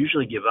 I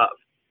usually give up.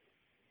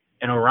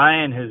 And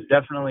Orion has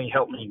definitely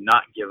helped me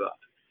not give up.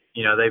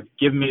 They've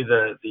given me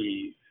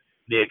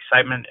the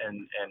excitement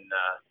and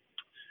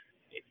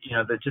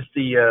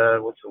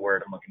what's the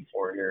word I'm looking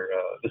for here?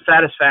 The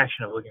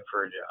satisfaction of looking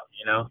for a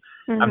job.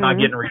 Mm-hmm. I'm not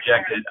getting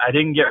rejected. I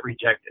didn't get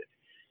rejected.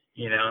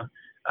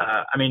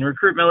 I mean,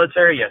 Recruit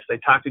Military, yes, they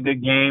talked a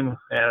good game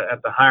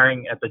at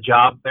the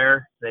job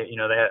fair.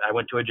 I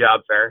went to a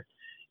job fair,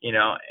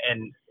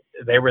 and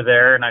they were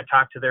there, and I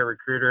talked to their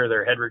recruiter,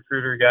 their head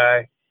recruiter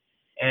guy,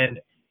 and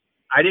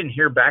I didn't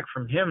hear back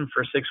from him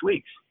for 6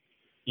 weeks,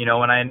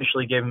 when I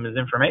initially gave him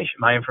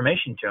my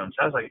information to him.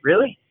 So I was like,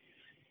 really?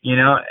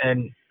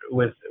 And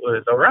with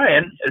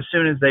Orion, as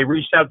soon as they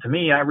reached out to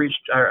me, I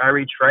reached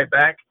right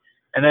back,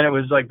 and then it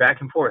was like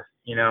back and forth,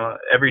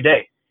 every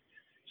day.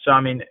 So,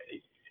 I mean,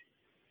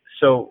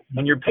 so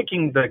when you're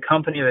picking the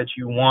company that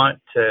you want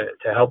to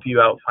help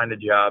you out find a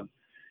job,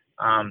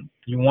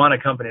 you want a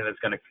company that's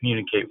going to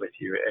communicate with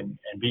you and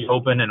be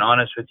open and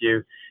honest with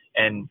you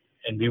and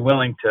be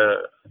willing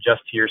to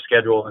adjust to your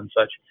schedule and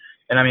such.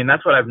 And I mean,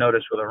 that's what I've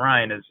noticed with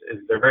Orion is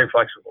they're very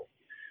flexible,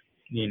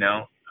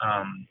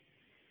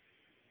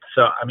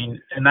 so, I mean,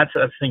 and that's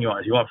the thing you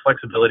want. You want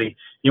flexibility.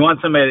 You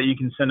want somebody that you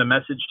can send a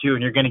message to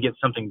and you're going to get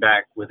something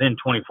back within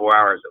 24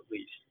 hours at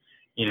least.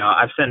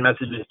 I've sent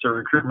messages to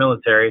Recruit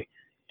Military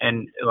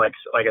and like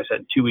I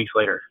said, 2 weeks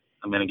later,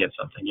 I'm going to get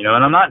something, and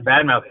I'm not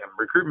bad-mouthing them.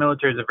 Recruit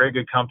Military is a very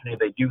good company.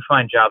 They do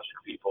find jobs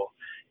for people,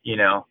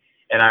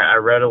 and I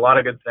read a lot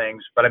of good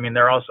things, but I mean,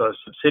 they're also a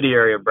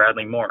subsidiary of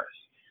Bradley Morris.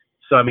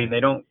 So, I mean,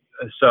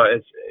 so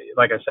it's,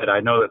 like I said, I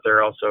know that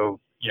they're also,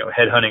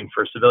 headhunting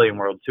for civilian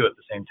world too at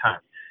the same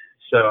time.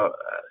 So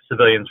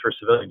civilians for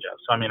civilian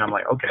jobs. So, I mean, I'm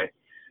like, okay,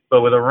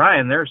 but with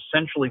Orion, they're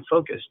centrally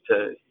focused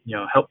to,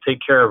 help take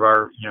care of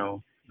our,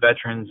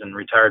 veterans and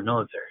retired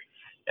military.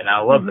 And I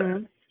love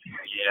that,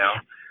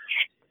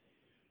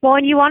 Well,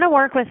 and you want to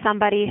work with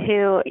somebody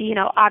who,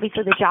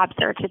 obviously the job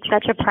search, it's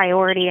such a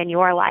priority in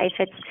your life.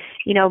 It's,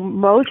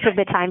 most of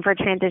the time for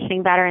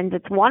transitioning veterans,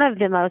 it's one of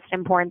the most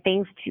important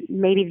things,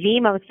 maybe the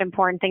most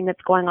important thing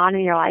that's going on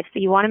in your life. So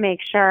you want to make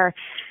sure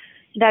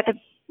that the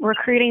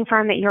recruiting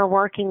firm that you're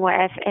working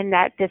with and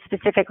that the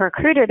specific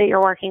recruiter that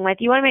you're working with,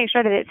 you want to make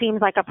sure that it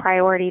seems like a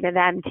priority to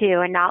them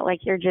too, and not like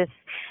you're just,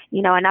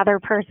 another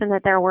person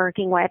that they're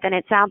working with. And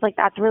it sounds like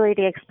that's really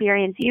the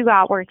experience you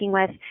got working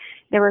with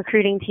the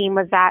recruiting team,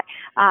 was that,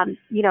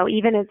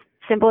 even as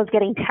simple as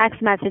getting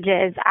text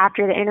messages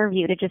after the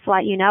interview to just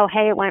let you know,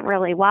 hey, it went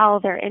really well,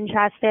 they're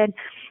interested.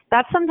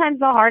 That's sometimes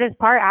the hardest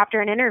part after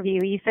an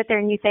interview. You sit there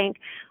and you think,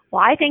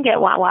 well, I think it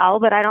went well,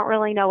 but I don't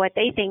really know what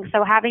they think.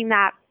 So having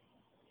that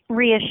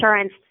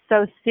reassurance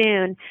so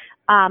soon,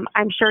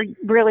 I'm sure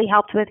really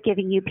helped with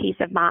giving you peace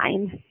of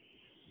mind.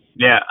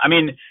 Yeah, I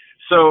mean,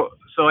 so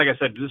like I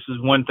said, this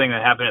is one thing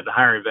that happened at the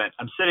hiring event.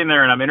 I'm sitting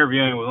there and I'm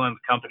interviewing with one of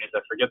the companies. I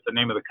forget the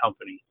name of the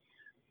company,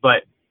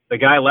 but the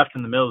guy left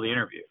in the middle of the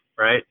interview,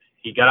 right?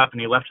 He got up and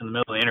he left in the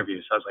middle of the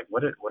interview. So I was like,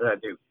 what did I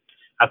do?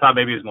 I thought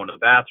maybe he was going to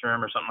the bathroom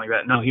or something like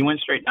that. No, he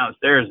went straight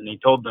downstairs and he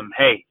told them,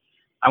 hey,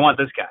 I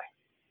want this guy.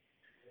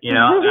 And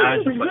I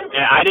was just like,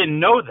 I didn't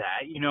know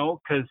that,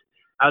 because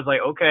I was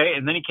like, okay.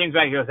 And then he came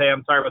back. He goes, hey,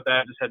 I'm sorry about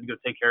that. I just had to go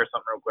take care of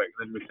something real quick.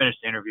 And then we finished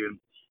the interview.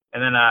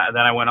 And then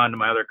I went on to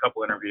my other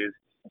couple interviews.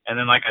 And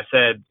then, like I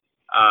said,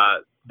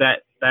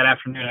 that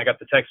afternoon I got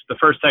the text. The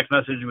first text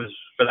message was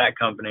for that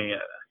company.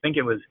 I think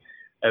it was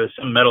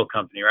some metal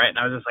company, right? And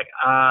I was just like,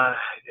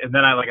 and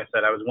then like I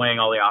said, I was weighing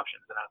all the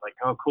options, and I was like,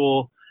 oh,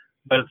 cool.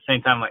 But at the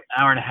same time, like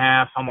hour and a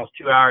half, almost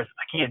 2 hours,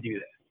 I can't do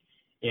that,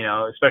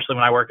 especially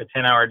when I work a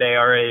 10-hour day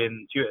already,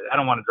 and I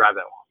don't want to drive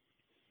that long.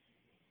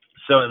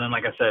 So, and then,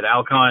 like I said,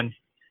 Alcon,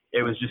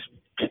 it was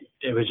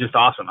just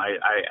awesome.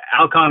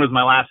 Alcon was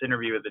my last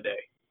interview of the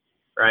day,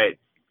 right?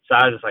 So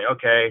I was just like,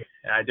 okay,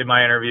 and I did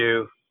my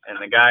interview, and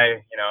the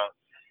guy,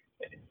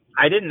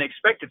 I didn't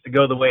expect it to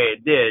go the way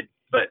it did,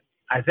 but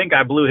I think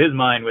I blew his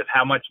mind with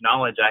how much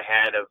knowledge I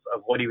had of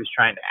what he was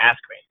trying to ask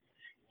me,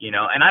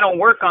 and I don't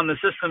work on the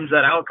systems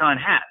that Alcon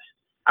has.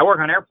 I work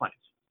on airplanes,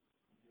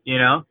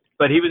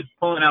 but he was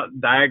pulling out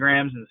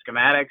diagrams and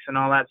schematics and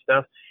all that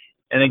stuff.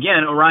 And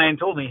again, Orion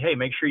told me, hey,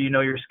 make sure you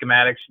know your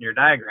schematics and your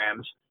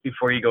diagrams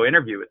before you go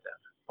interview with them.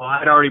 Well,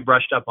 I'd already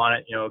brushed up on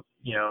it,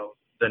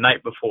 the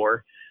night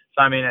before.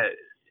 So, I mean,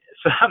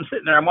 so I'm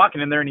sitting there, I'm walking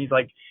in there, and he's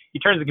like, he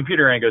turns the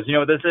computer around and goes, you know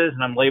what this is?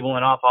 And I'm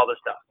labeling off all this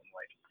stuff.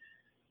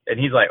 And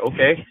he's like,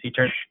 okay. So he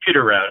turns the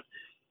computer around.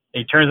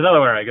 And he turns another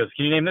one around. He goes,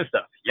 can you name this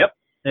stuff? Yep.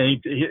 And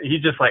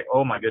he's just like,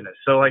 oh my goodness.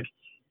 So like,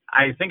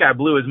 I think I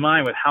blew his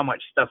mind with how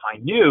much stuff I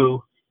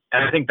knew.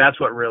 And I think that's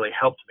what really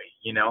helped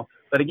me,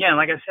 But again,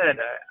 like I said,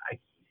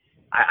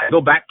 I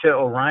go back to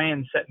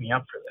Orion set me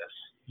up for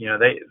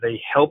this.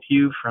 They help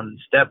you from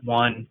step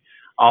one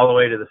all the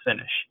way to the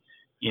finish,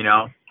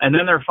 and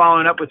then they're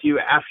following up with you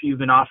after you've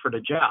been offered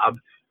a job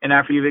and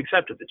after you've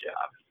accepted the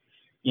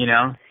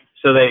job,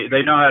 so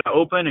they know how to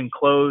open and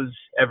close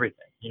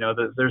everything.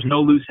 There's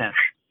no loose ends.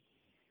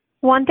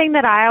 One thing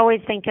that I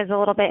always think is a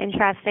little bit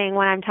interesting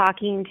when I'm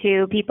talking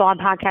to people on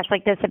podcasts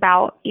like this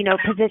about,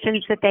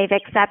 positions that they've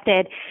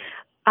accepted,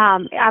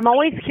 I'm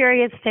always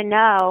curious to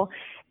know,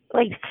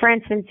 like, for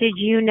instance, did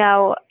you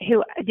know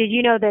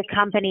the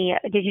company,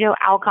 did you know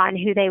Alcon,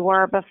 who they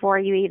were before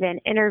you even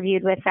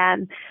interviewed with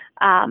them?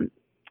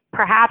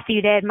 Perhaps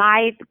you did.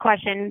 My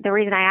question, the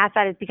reason I ask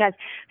that is because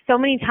so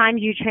many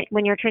times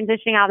when you're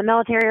transitioning out of the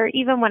military, or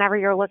even whenever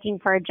you're looking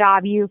for a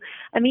job, you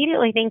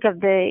immediately think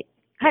of the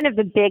kind of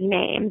the big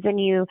names, and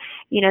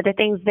the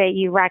things that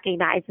you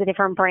recognize, the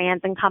different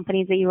brands and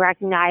companies that you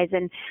recognize,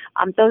 and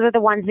those are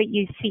the ones that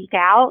you seek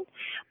out.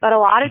 But a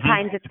lot of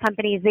times it's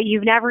companies that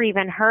you've never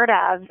even heard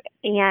of,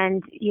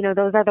 and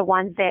those are the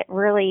ones that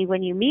really,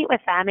 when you meet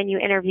with them and you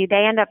interview,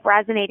 they end up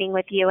resonating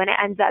with you, and it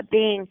ends up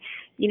being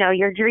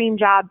your dream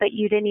job, but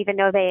you didn't even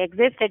know they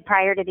existed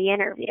prior to the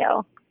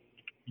interview.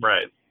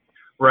 Right.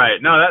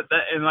 No, that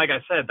and like I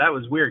said, that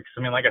was weird, because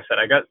I mean, like I said,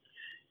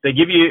 they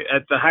give you,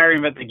 at the hiring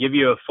event, they give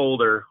you a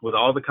folder with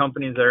all the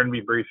companies that are going to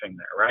be briefing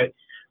there, right?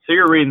 So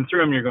you're reading through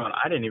them, you're going,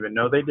 I didn't even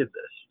know they did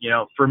this.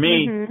 For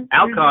me,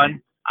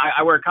 Alcon,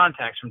 I wear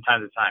contacts from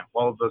time to time.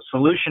 Well, the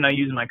solution I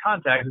use in my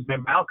contacts is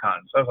made by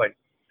Alcon. So I was like,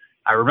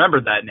 I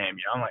remembered that name.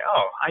 I'm like,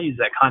 oh, I use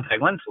that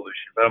contact lens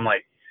solution. But I'm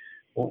like,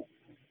 well,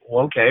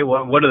 okay,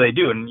 what do they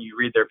do? And you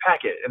read their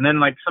packet. And then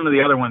like some of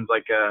the other ones,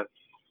 like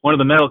one of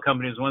the metal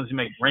companies, ones who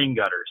make rain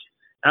gutters.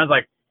 And I was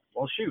like,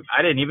 well, shoot,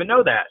 I didn't even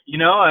know that,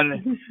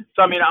 and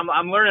so, I mean,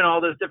 I'm learning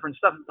all this different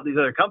stuff about these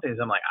other companies.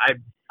 I'm like,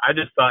 I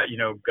just thought,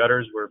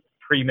 gutters were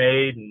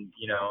pre-made, and,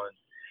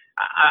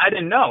 I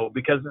didn't know,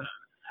 because,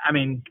 I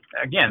mean,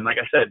 again, like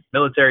I said,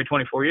 military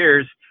 24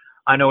 years,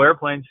 I know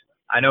airplanes.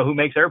 I know who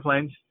makes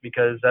airplanes,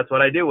 because that's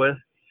what I deal with,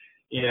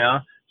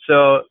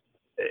 so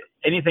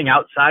anything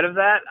outside of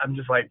that, I'm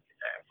just like,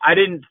 I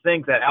didn't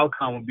think that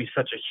Alcon would be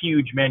such a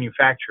huge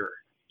manufacturer,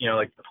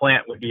 like the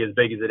plant would be as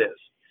big as it is.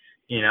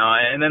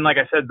 And then, like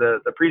I said,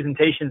 the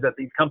presentations that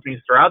these companies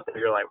throw out there,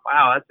 you're like,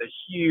 wow, that's a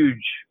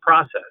huge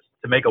process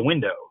to make a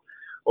window,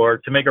 or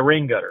to make a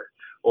rain gutter,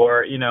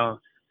 or,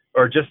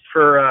 or just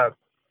for,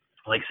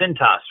 like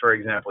Cintas, for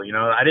example,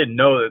 I didn't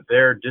know that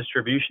their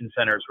distribution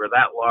centers were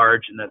that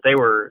large, and that they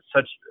were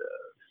such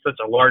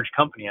a large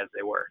company as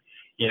they were.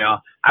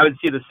 I would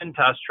see the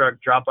Cintas truck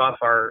drop off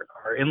our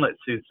inlet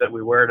suits that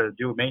we wear to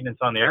do maintenance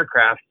on the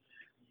aircraft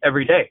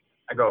every day.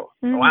 I go,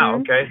 oh, wow,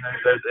 okay.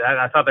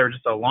 I thought they were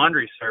just a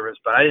laundry service,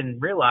 but I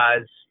didn't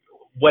realize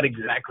what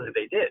exactly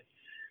they did.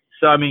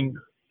 So, I mean,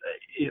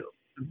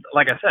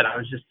 like I said, I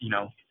was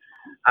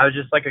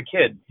just like a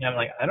kid. I'm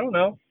like, I don't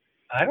know.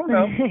 I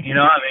mean,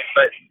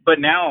 but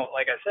now,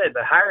 like I said,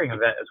 the hiring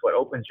event is what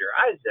opens your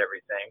eyes to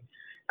everything.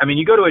 I mean,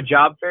 you go to a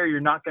job fair,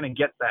 you're not going to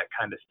get that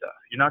kind of stuff.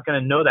 You're not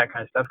going to know that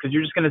kind of stuff, because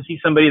you're just going to see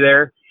somebody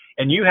there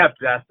And you have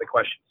to ask the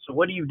question, so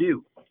what do you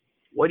do?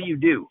 What do you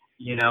do?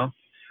 You know,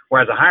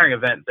 whereas a hiring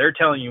event, they're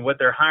telling you what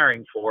they're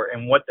hiring for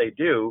and what they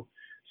do.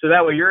 So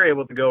that way you're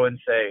able to go and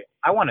say,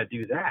 I want to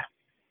do that.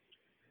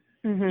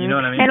 Mm-hmm. You know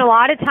what I mean? And a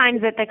lot of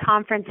times at the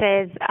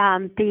conferences,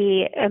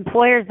 the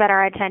employers that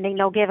are attending,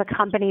 they'll give a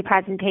company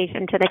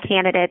presentation to the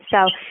candidates.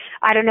 So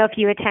I don't know if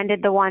you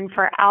attended the one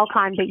for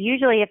Alcon, but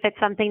usually if it's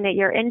something that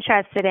you're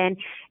interested in,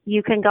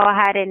 you can go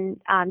ahead and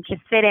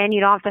just sit in.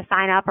 You don't have to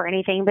sign up or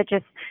anything, but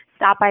just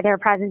stop by their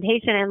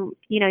presentation. And,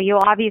 you know,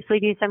 you'll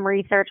obviously do some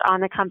research on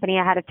the company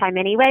ahead of time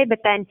anyway, but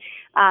then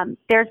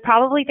there's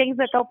probably things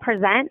that they'll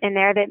present in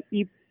there that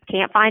you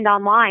can't find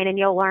online, and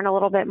you'll learn a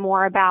little bit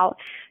more about,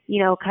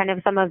 you know, kind of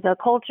some of the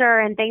culture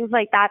and things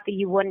like that that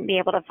you wouldn't be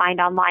able to find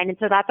online. And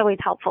so that's always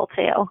helpful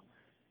too.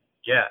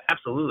 Yeah,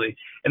 absolutely.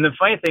 And the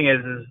funny thing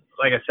is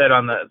like I said,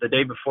 on the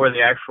day before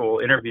the actual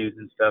interviews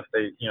and stuff,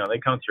 they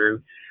come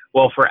through.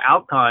 Well, for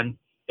Alcon,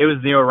 it was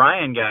the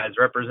Orion guys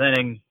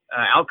representing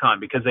Alcon,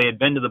 because they had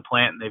been to the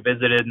plant and they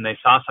visited and they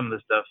saw some of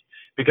the stuff,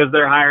 because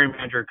their hiring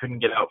manager couldn't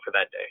get out for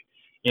that day.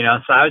 You know,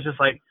 so I was just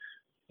like,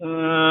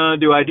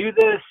 do I do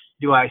this?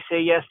 Do I say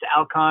yes to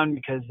Alcon?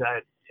 Because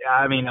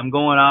I mean, I'm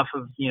going off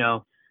of, you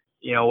know,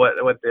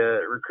 what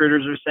the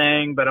recruiters are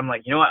saying, but I'm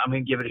like, you know what, I'm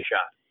going to give it a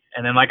shot.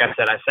 And then, like I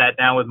said, I sat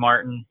down with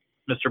Martin,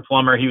 Mr.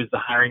 Plummer. He was the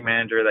hiring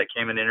manager that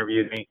came and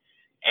interviewed me,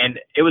 and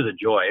it was a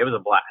joy. It was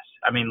a blast.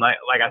 I mean, like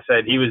I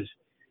said, he was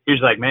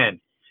like, man,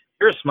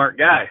 you're a smart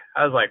guy.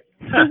 I was like,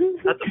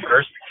 that's the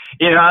first.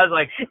 You know, I was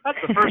like, that's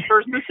the first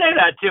person to say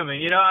that to me.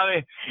 You know, I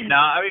mean, no,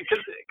 I mean,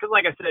 because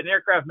like I said, in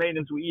aircraft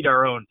maintenance, we eat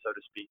our own, so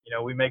to speak. You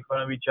know, we make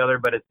fun of each other,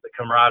 but it's the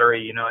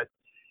camaraderie. You know,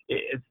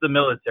 it's the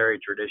military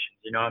traditions.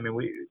 You know, I mean,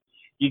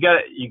 you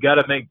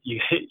gotta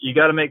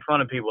make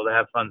fun of people to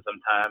have fun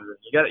sometimes. And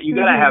you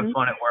gotta have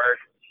fun at work.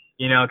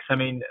 You know, because I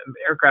mean,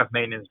 aircraft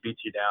maintenance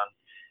beats you down.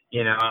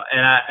 You know,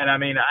 and I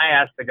mean, I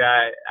asked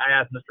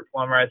Mr.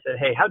 Plummer, I said,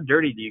 hey, how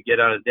dirty do you get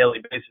on a daily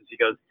basis? He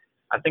goes,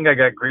 I think I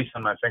got grease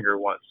on my finger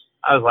once.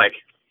 I was like,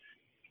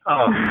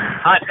 oh,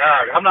 hot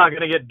dog, I'm not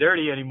going to get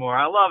dirty anymore.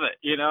 I love it.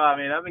 You know, I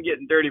mean, I've been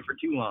getting dirty for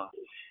too long,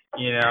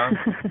 you know.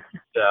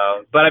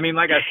 So, but I mean,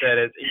 like I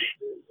said,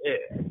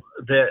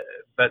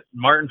 but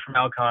Martin from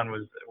Alcon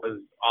was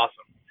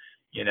awesome,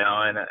 you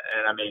know, and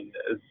I mean,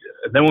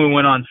 then we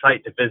went on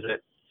site to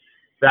visit.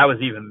 That was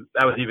even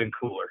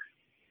cooler.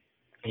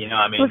 You know,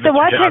 I mean. So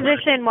what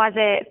position was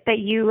it that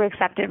you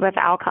accepted with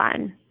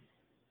Alcon?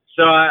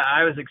 So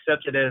I was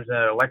accepted as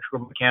an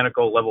electrical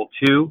mechanical level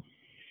 2,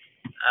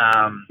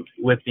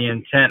 with the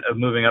intent of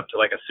moving up to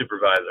like a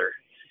supervisor.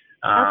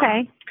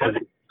 Okay.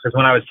 Because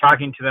when I was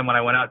talking to them, when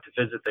I went out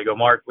to visit, they go,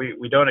 Mark,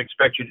 we don't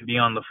expect you to be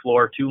on the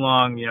floor too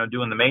long, you know,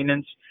 doing the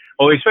maintenance.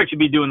 Well, we expect you to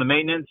be doing the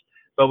maintenance,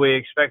 but we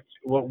expect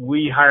what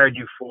we hired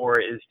you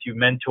for is to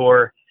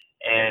mentor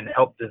and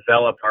help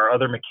develop our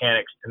other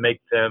mechanics to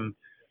make them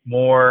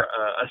more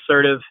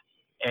assertive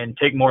and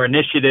take more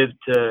initiative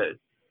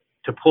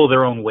to pull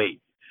their own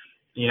weight.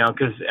 You know,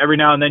 because every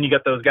now and then you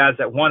got those guys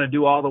that want to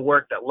do all the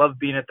work, that love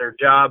being at their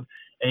job,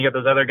 and you got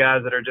those other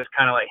guys that are just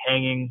kind of like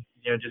hanging,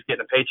 you know, just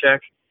getting a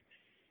paycheck.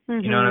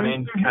 Mm-hmm. You know what I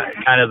mean?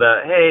 Kind of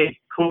the, hey,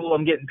 cool,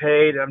 I'm getting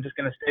paid, I'm just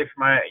going to stay for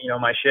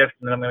my shift,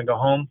 and then I'm going to go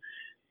home.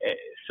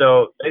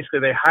 So basically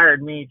they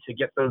hired me to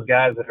get those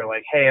guys that are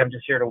like, hey, I'm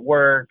just here to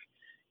work.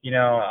 You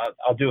know,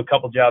 I'll do a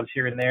couple jobs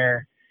here and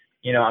there.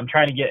 You know, I'm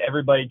trying to get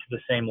everybody to the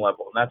same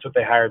level, and that's what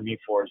they hired me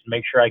for, is to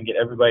make sure I can get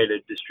everybody to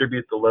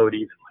distribute the load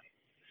evenly.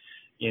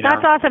 You know?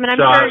 That's awesome,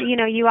 and I'm sure, you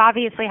know, you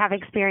obviously have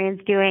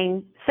experience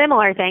doing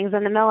similar things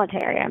in the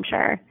military, I'm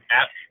sure.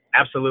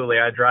 Absolutely.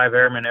 I drive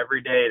airmen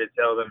every day to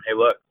tell them, hey,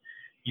 look,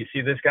 you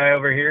see this guy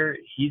over here?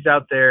 He's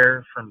out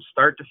there from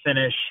start to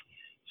finish,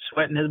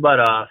 sweating his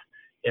butt off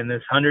in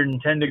this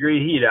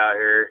 110-degree heat out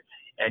here,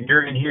 and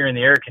you're in here in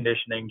the air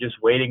conditioning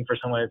just waiting for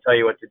someone to tell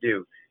you what to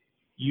do.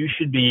 You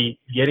should be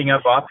getting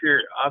up off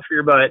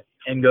your butt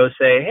and go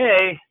say,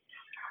 hey,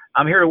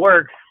 I'm here to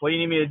work. What do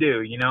you need me to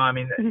do? You know, I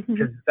mean,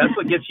 because that's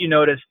what gets you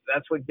noticed.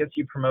 That's what gets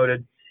you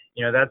promoted.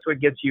 You know, that's what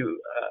gets you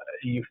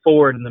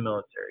forward in the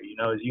military. You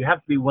know, is you have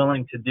to be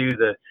willing to do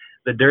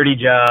the dirty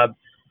job,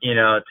 you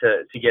know,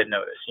 to get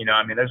noticed. You know,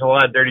 I mean, there's a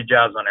lot of dirty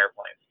jobs on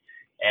airplanes,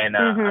 and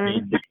I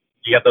mean,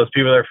 you got those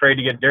people that are afraid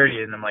to get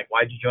dirty, and I'm like,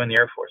 why'd you join the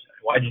Air Force?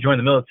 Why'd you join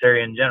the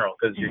military in general?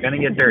 Because you're gonna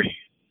get dirty.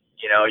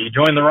 You know, you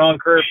join the wrong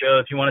curve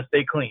if you want to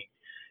stay clean.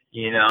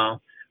 You know,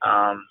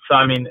 so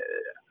I mean.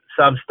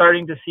 So I'm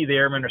starting to see the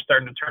airmen are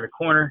starting to turn a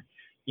corner,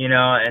 you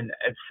know, and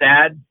it's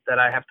sad that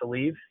I have to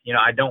leave. You know,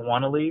 I don't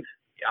want to leave.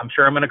 I'm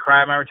sure I'm going to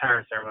cry at my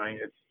retirement ceremony.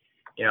 It's,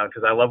 you know,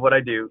 because I love what I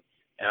do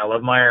and I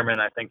love my airmen.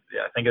 I think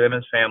of them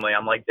as family.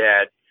 I'm like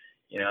dad.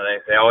 You know,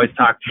 they always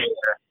talk to me.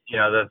 You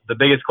know, the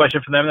biggest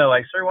question for them, they're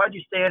like, sir, why'd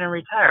you stay in and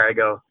retire? I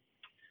go,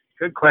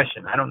 good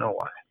question. I don't know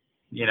why.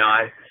 You know,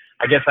 I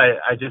guess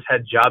I just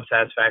had job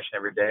satisfaction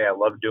every day. I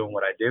love doing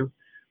what I do.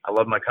 I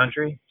love my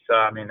country. So,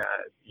 I mean,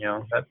 you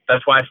know,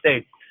 that's why I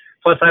stayed.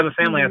 Plus, I have a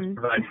family I have to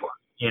provide for.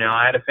 You know,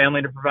 I had a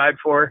family to provide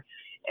for,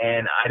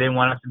 and I didn't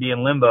want us to be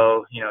in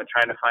limbo, you know,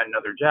 trying to find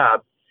another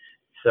job.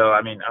 So,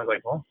 I mean, I was like,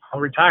 well, I'll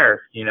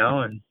retire, you know.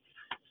 And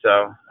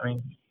So, I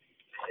mean,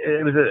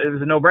 it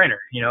was a no-brainer,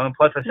 and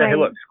plus I said, hey,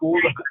 look,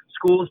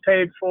 school is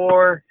paid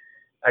for.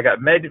 I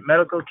got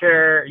medical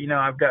care,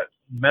 I've got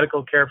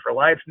medical care for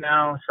life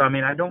now. So, I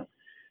mean, I don't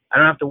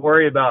have to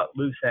worry about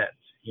loose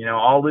ends,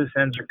 all loose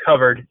ends are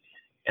covered.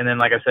 And then,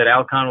 like I said,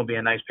 Alcon will be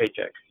a nice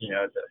paycheck,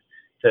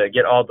 to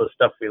get all the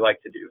stuff we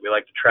like to do. We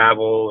like to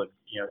travel and,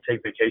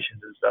 take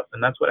vacations and stuff.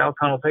 And that's what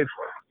Alcon will pay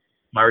for.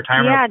 My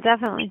retirement. Yeah,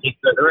 definitely.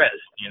 The rest,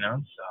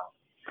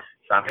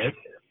 So I mean,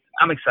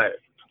 I'm excited,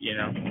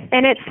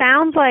 And it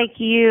sounds like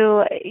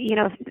you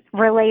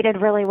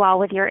related really well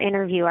with your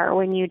interviewer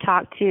when you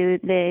talked to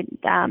the,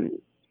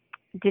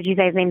 did you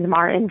say his name's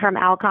Martin from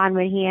Alcon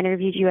when he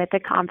interviewed you at the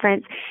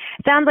conference?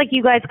 It sounds like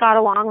you guys got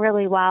along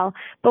really well.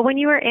 But when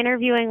you were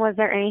interviewing, was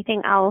there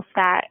anything else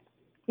that,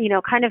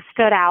 kind of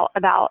stood out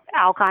about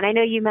Alcon? I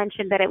know you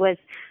mentioned that it was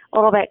a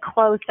little bit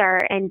closer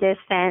in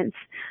distance,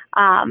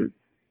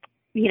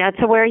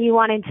 to where you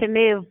wanted to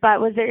move.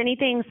 But was there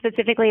anything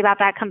specifically about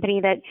that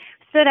company that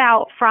stood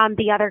out from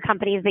the other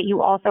companies that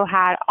you also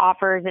had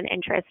offers and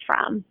interest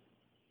from?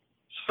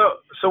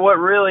 So what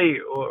really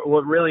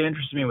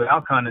interested me with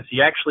Alcon is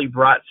he actually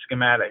brought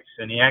schematics,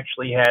 and he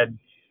actually had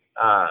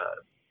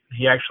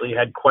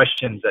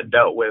questions that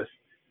dealt with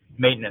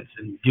maintenance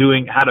and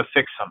how to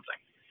fix something.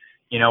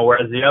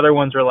 Whereas the other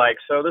ones were like,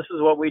 so this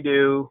is what we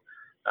do.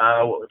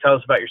 Tell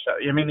us about yourself.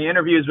 I mean, the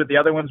interviews with the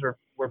other ones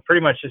were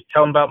pretty much just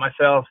telling about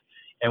myself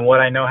and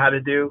what I know how to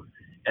do,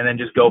 and then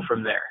just go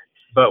from there.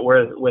 But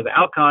with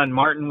Alcon,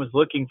 Martin was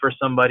looking for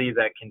somebody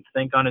that can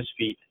think on his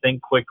feet,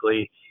 think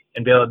quickly,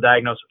 and be able to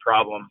diagnose a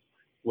problem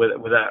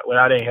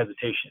without any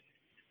hesitation.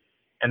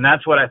 And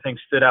that's what I think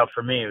stood out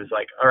for me. It was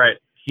like, all right,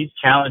 he's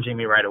challenging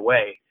me right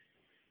away.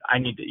 I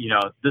need to,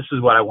 this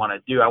is what I want to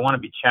do. I want to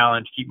be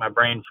challenged, keep my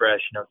brain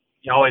fresh,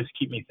 you always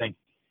keep me thinking,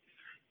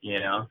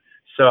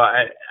 So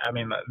I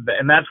mean,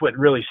 and that's what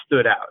really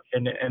stood out.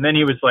 And then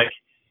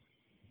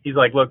he's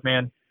like, look,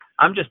 man,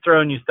 I'm just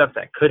throwing you stuff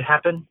that could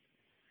happen,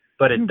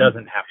 but it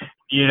doesn't happen,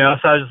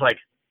 So I was just like,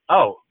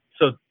 oh,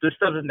 so this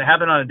doesn't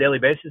happen on a daily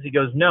basis? He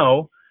goes,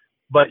 no,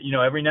 but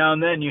every now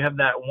and then you have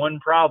that one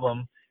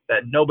problem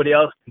that nobody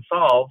else can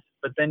solve,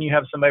 but then you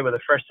have somebody with a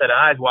fresh set of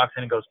eyes walks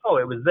in and goes, oh,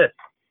 it was this.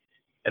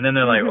 And then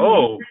they're like,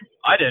 oh,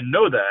 I didn't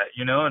know that,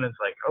 and it's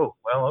like, oh,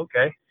 well,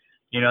 okay.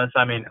 So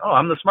I mean, oh,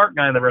 I'm the smart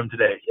guy in the room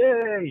today.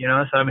 Yay,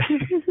 so I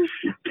mean,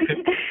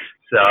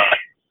 so,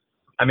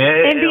 I mean,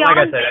 like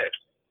I said,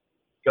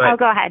 go ahead. Oh,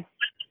 go ahead.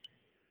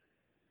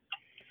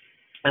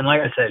 And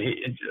like I said,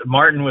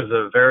 Martin was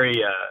a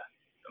very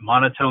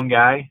monotone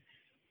guy.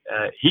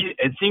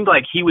 It seemed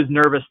like he was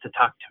nervous to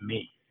talk to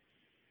me,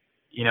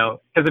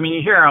 because I mean,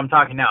 you hear how I'm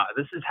talking now.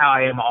 This is how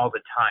I am all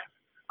the time.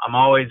 I'm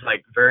always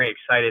like very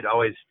excited,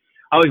 always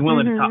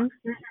willing to talk,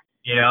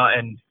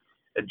 and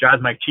it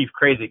drives my chief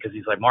crazy because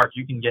he's like, Mark,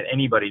 you can get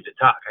anybody to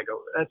talk. I go,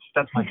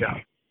 that's my job.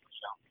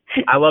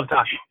 So, I love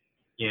talking,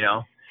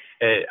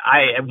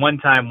 I at one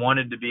time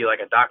wanted to be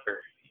like a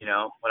doctor,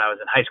 when I was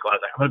in high school. I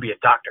was like, I'm going to be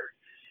a doctor.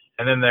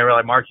 And then they were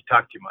like, Mark, you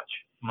talk too much.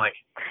 I'm like,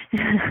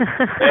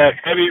 yeah,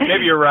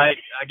 maybe you're right.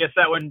 I guess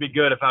that wouldn't be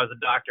good if I was a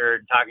doctor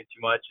and talking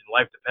too much and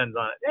life depends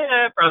on it.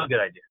 Yeah, probably a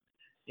good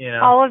idea.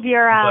 All of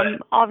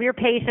your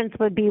patients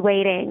would be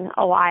waiting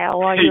a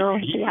while you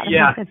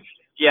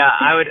Yeah,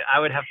 I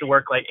would have to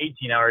work like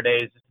 18-hour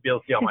days just to be able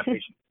to see all my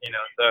patients,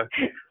 So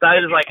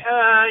I was like,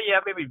 yeah,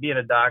 maybe being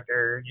a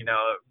doctor,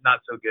 not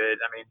so good.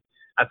 I mean,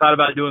 I thought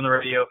about doing the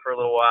radio for a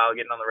little while,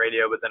 getting on the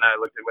radio, but then I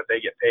looked at what they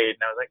get paid,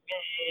 and I was like,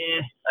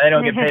 I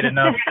don't get paid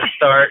enough to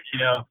start.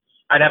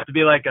 I'd have to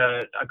be like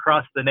a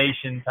across the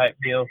nation type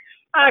deal.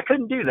 I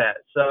couldn't do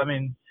that. So I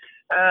mean,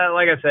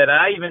 like I said,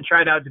 I even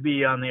tried out to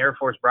be on the Air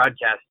Force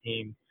broadcast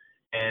team,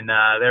 and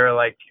they were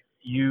like,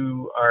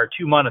 you are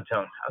too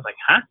monotone. I was like,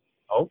 huh?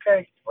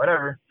 Okay,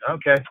 whatever.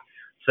 Okay.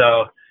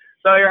 So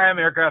here I am,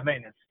 aircraft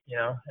maintenance,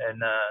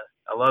 and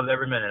I love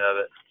every minute of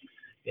it.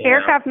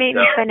 Aircraft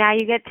maintenance, but now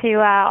you get to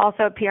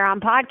also appear on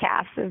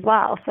podcasts as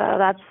well. So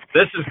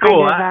this is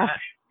cool.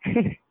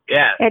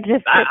 Yeah.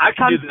 It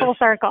comes full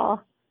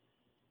circle.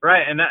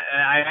 Right, and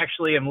I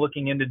actually am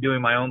looking into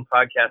doing my own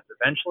podcast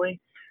eventually.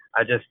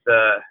 I just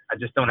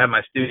don't have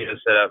my studio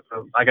set up.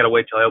 I got to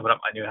wait till I open up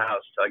my new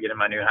house, till I get in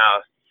my new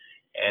house,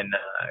 and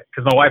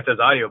because my wife does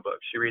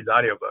audiobooks, she reads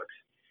audiobooks.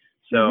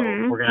 So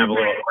we're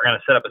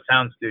gonna set up a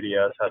sound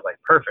studio. So I was like,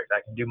 perfect.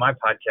 I can do my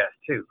podcast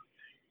too,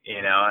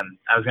 and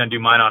I was gonna do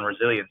mine on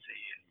resiliency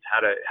and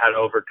how to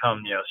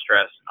overcome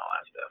stress and all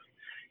that stuff.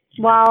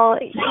 Well,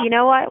 you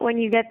know what? When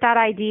you get that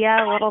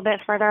idea a little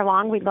bit further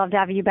along, we'd love to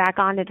have you back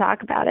on to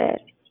talk about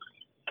it.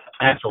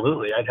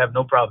 Absolutely, I'd have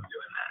no problem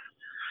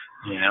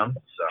doing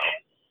that. So.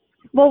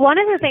 Well, one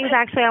of the things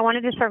actually I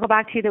wanted to circle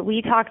back to that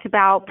we talked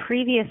about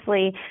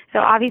previously, so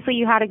obviously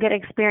you had a good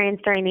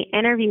experience during the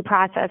interview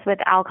process with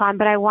Alcon,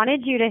 but I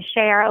wanted you to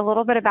share a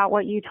little bit about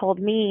what you told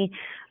me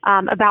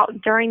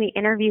about during the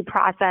interview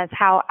process,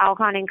 how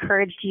Alcon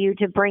encouraged you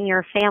to bring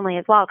your family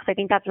as well, because I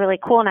think that's really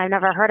cool and I've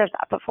never heard of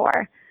that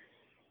before.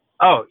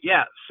 Oh,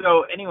 yeah.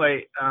 So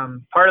anyway,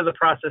 part of the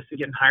process to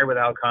getting hired with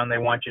Alcon, they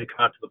want you to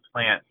come out to the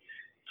plant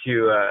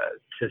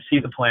to to see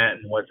the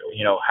plant and what,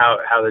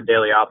 how the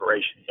daily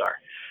operations are.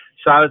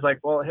 So I was like,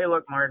 well, hey,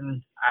 look,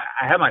 Martin,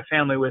 I have my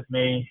family with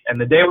me.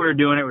 And the day we were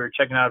doing it, we were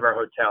checking out of our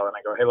hotel. And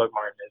I go, hey, look,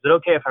 Martin, is it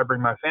okay if I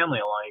bring my family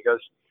along? He goes,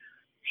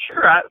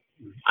 sure.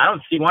 I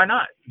don't see why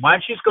not. Why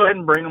don't you just go ahead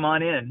and bring them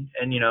on in,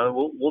 and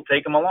we'll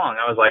take them along.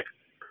 I was like,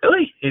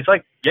 really? He's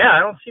like, yeah, I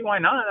don't see why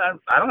not.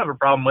 I don't have a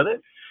problem with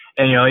it.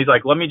 And he's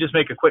like, let me just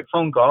make a quick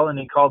phone call. And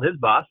he called his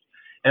boss,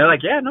 and they're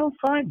like, yeah, no,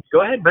 fine,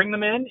 go ahead, bring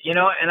them in.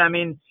 And I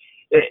mean,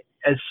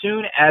 as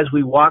soon as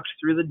we walked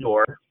through the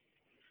door,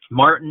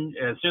 Martin,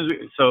 as soon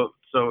as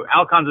so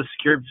Alcon's a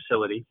secured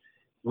facility.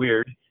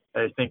 Weird.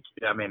 I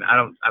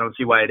don't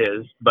see why it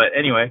is, but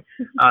anyway,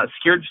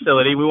 secured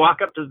facility. We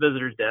walk up to the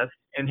visitor's desk,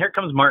 and here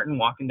comes Martin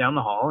walking down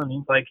the hall, and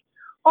he's like,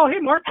 oh, hey,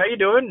 Mark, how you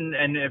doing?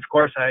 And of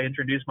course, I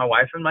introduced my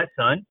wife and my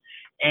son,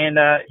 and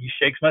he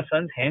shakes my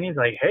son's hand. He's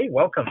like, hey,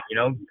 welcome.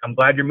 I'm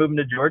glad you're moving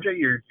to Georgia.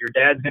 Your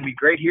dad's gonna be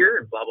great here,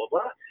 and blah blah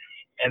blah.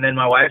 And then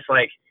my wife's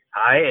like,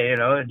 hi,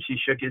 and she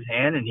shook his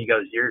hand, and he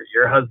goes,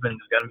 your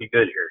husband's gonna be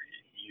good here.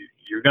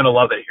 You're gonna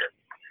love it here.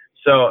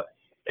 So.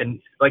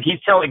 And like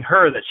he's telling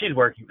her that she's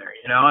working there,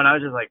 and I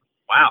was just like,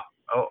 wow,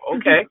 oh,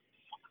 okay.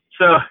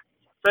 So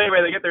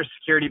anyway, they get their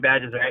security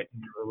badges, right?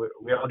 And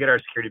we all get our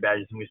security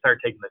badges, and we start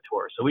taking the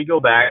tour. So we go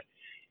back,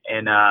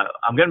 and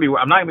I'm not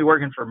gonna be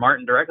working for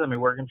Martin directly. I'm gonna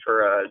be working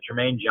for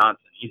Jermaine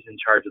Johnson. He's in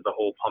charge of the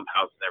whole pump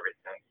house and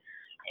everything.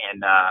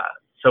 And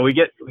so we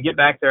get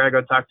back there. I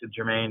go talk to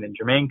Jermaine, and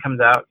Jermaine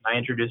comes out. And I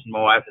introduce him to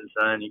my wife and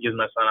son. He gives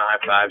my son a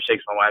high five,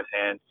 shakes my wife's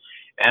hand,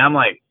 and I'm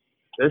like,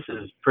 this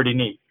is pretty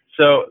neat.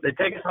 So they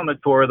take us on the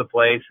tour of the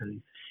place,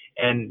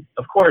 and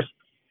of course,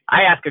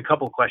 I ask a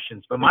couple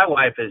questions, but my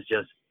wife is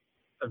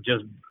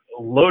just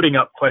loading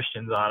up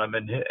questions on them,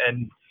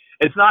 and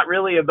it's not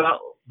really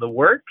about the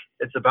work;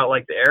 it's about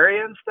like the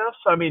area and stuff.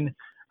 So I mean,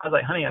 I was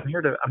like, honey, I'm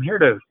here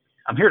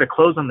to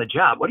close on the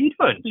job. What are you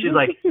doing? She's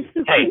like,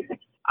 hey,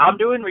 I'm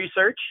doing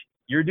research.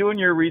 You're doing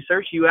your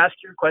research. You ask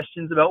your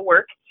questions about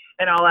work,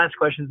 and I'll ask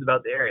questions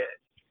about the area.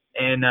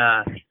 And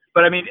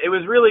but I mean, it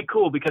was really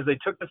cool because they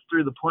took us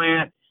through the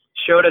plant,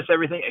 showed us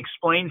everything,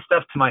 explained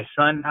stuff to my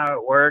son how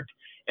it worked,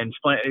 and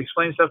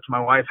explained stuff to my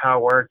wife how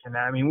it worked. And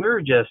I mean, we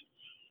were just,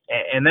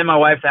 and then my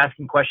wife's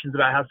asking questions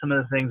about how some of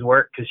the things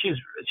work, because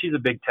she's a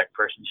big tech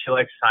person. She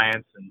likes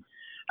science, and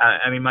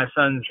I mean, my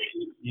son's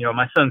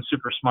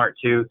super smart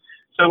too.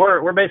 So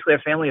we're basically a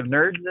family of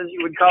nerds, as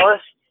you would call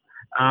us.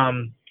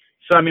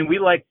 So I mean, we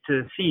like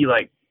to see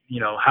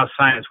how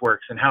science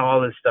works and how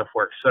all this stuff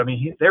works. So I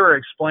mean, they were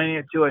explaining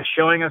it to us,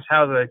 showing us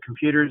how the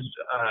computers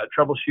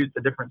troubleshoot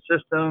the different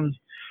systems.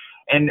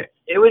 And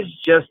it was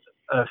just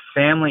a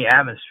family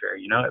atmosphere,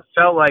 It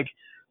felt like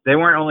they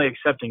weren't only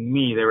accepting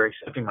me, they were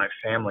accepting my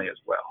family as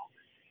well.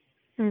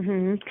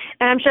 Mhm.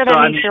 And I'm sure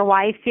that makes your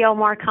wife feel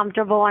more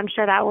comfortable. I'm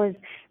sure that was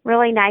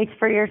really nice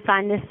for your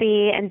son to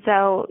see. And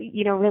so,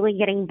 really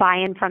getting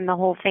buy-in from the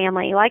whole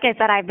family. Like I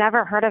said, I've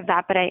never heard of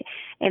that, but it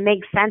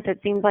makes sense.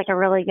 It seems like a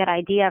really good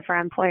idea for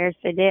employers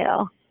to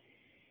do.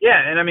 Yeah.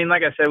 And I mean,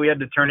 like I said, we had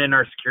to turn in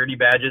our security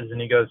badges,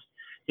 and he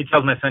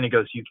tells my son, you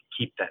can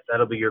keep that.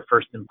 That'll be your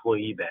first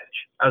employee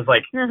badge. I was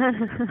like,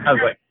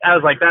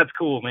 that's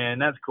cool, man.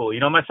 That's cool.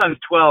 My son's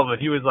 12,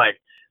 and he was like,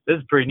 this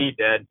is pretty neat,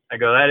 Dad. I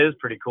go, that is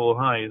pretty cool,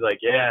 huh? He's like,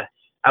 yeah,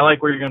 I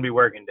like where you're going to be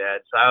working,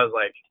 Dad. So I was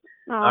like,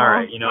 all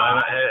right,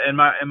 and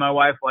my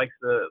wife likes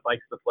the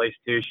place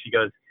too. She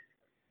goes,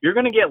 you're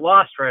going to get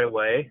lost right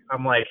away.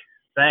 I'm like,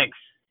 thanks.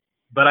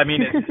 But I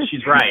mean,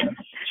 she's right.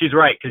 She's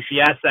right, because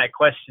she asked that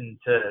question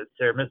to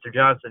Mr.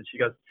 Johnson. She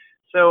goes,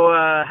 so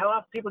how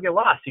often people get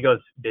lost? He goes,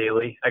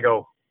 daily. I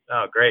go,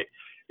 oh, great.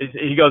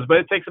 He goes, but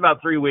it takes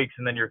about 3 weeks,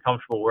 and then you're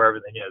comfortable where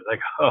everything is. Like,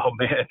 oh,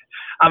 man,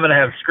 I'm going to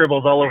have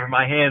scribbles all over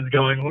my hands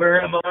going,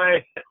 where am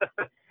I?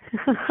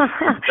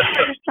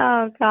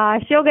 Oh,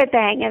 gosh, you'll get the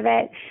hang of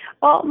it.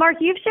 Well, Mark,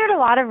 you've shared a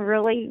lot of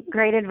really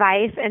great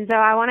advice, and so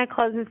I want to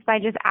close this by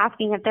just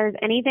asking if there's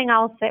anything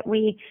else that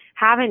we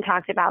haven't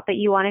talked about that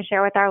you want to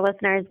share with our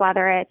listeners,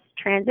 whether it's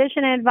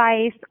transition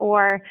advice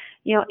or,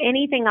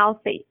 anything else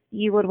that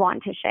you would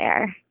want to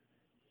share.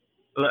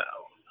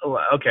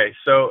 Okay,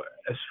 so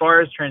as far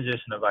as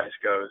transition advice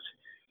goes,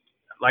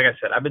 like I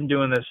said, I've been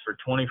doing this for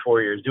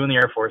 24 years, doing the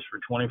Air Force for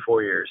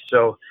 24 years.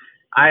 So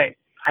I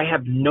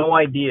have no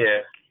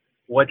idea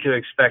what to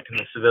expect in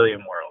the civilian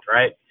world,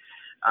 right?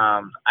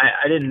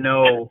 I didn't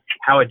know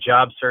how a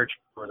job search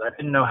goes. I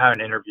didn't know how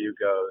an interview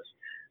goes.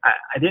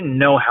 I didn't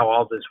know how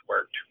all this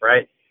worked,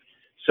 right?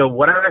 So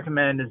what I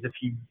recommend is, if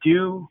you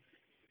do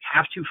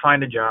have to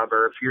find a job,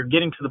 or if you're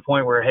getting to the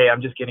point where, hey,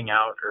 I'm just getting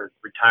out or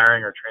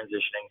retiring or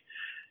transitioning,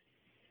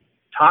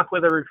 talk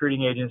with a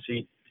recruiting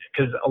agency,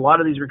 because a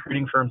lot of these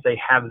recruiting firms, they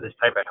have this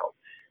type of help.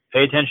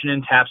 Pay attention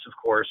in TAPS, of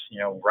course.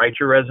 Write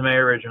your resume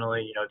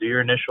originally. Do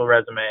your initial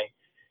resume,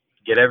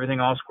 get everything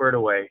all squared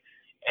away,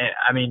 and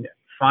I mean,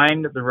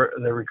 find the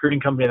recruiting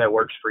company that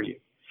works for you.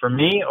 For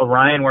me,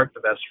 Orion worked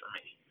the best for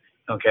me.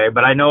 Okay,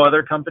 but I know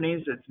other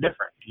companies, it's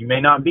different. You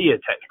may not be a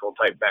technical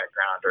type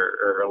background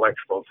or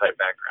electrical type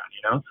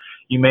background.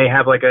 You may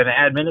have like an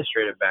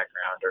administrative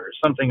background or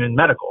something in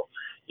medical.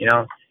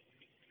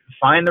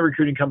 find the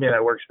recruiting company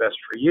that works best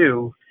for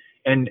you,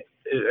 and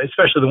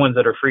especially the ones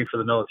that are free for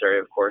the military,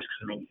 of course,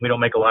 because, I mean, we don't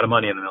make a lot of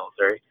money in the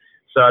military.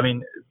 So, I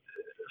mean,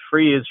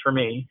 free is for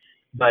me.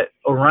 But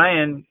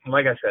Orion,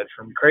 like I said,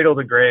 from cradle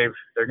to grave,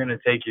 they're going to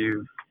take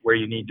you where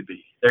you need to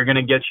be. They're going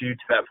to get you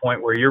to that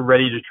point where you're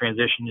ready to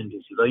transition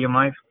into civilian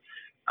life.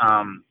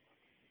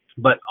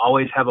 But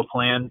always have a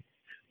plan.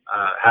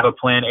 Have a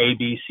plan A,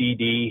 B, C,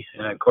 D.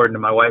 And according to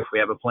my wife, we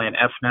have a plan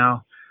F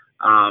now.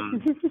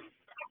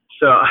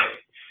 So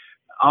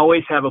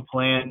always have a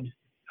plan.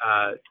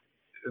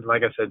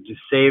 Like I said,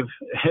 just save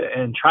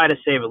and try to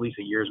save at least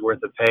a year's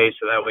worth of pay.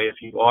 So that way,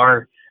 if you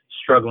are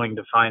struggling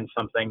to find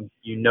something,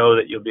 you know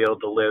that you'll be able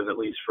to live at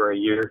least for a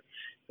year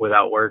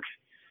without work.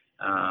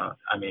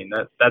 I mean,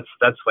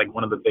 that's like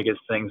one of the biggest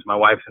things my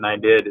wife and I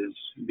did, is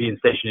being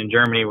stationed in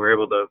Germany. We were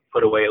able to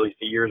put away at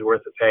least a year's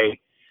worth of pay.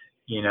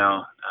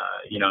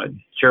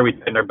 Sure, we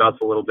tightened our belts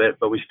a little bit,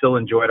 but we still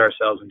enjoyed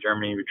ourselves in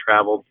Germany. We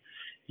traveled.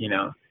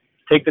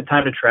 Take the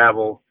time to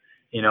travel.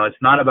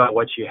 It's not about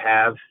what you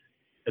have.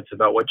 It's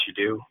about what you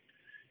do.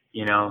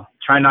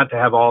 Try not to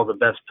have all the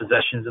best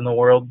possessions in the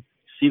world.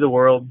 See the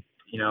world,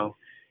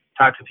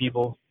 talk to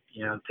people,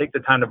 take the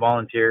time to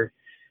volunteer,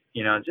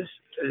 just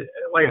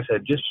like I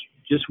said, just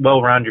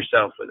well-round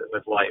yourself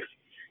with life.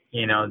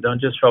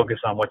 Don't just focus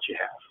on what you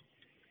have.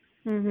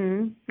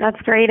 That's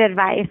great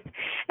advice.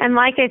 And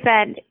like I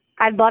said,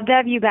 I'd love to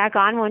have you back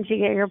on once you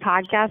get your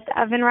podcast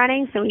up and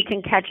running, so we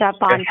can catch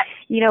up on,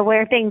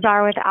 where things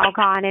are with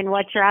Alcon and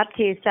what you're up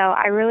to. So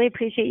I really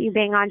appreciate you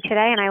being on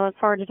today, and I look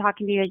forward to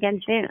talking to you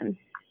again soon.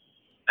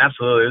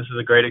 Absolutely. This is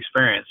a great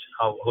experience.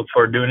 I'll look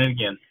forward to doing it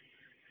again.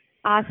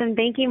 Awesome.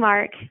 Thank you,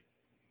 Mark.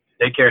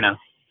 Take care now.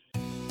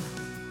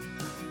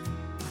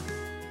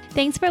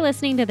 Thanks for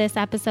listening to this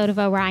episode of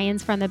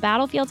Orion's From the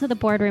Battlefield to the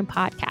Boardroom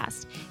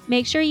podcast.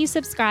 Make sure you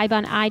subscribe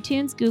on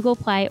iTunes, Google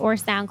Play, or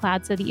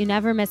SoundCloud so that you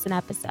never miss an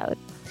episode.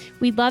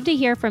 We'd love to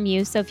hear from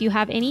you, so if you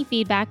have any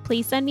feedback,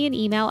 please send me an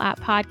email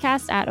at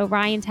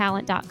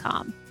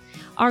podcast@oriontalent.com.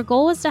 Our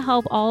goal is to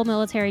help all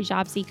military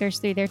job seekers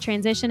through their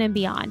transition and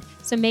beyond,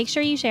 so make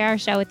sure you share our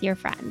show with your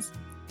friends.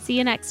 See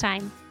you next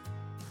time.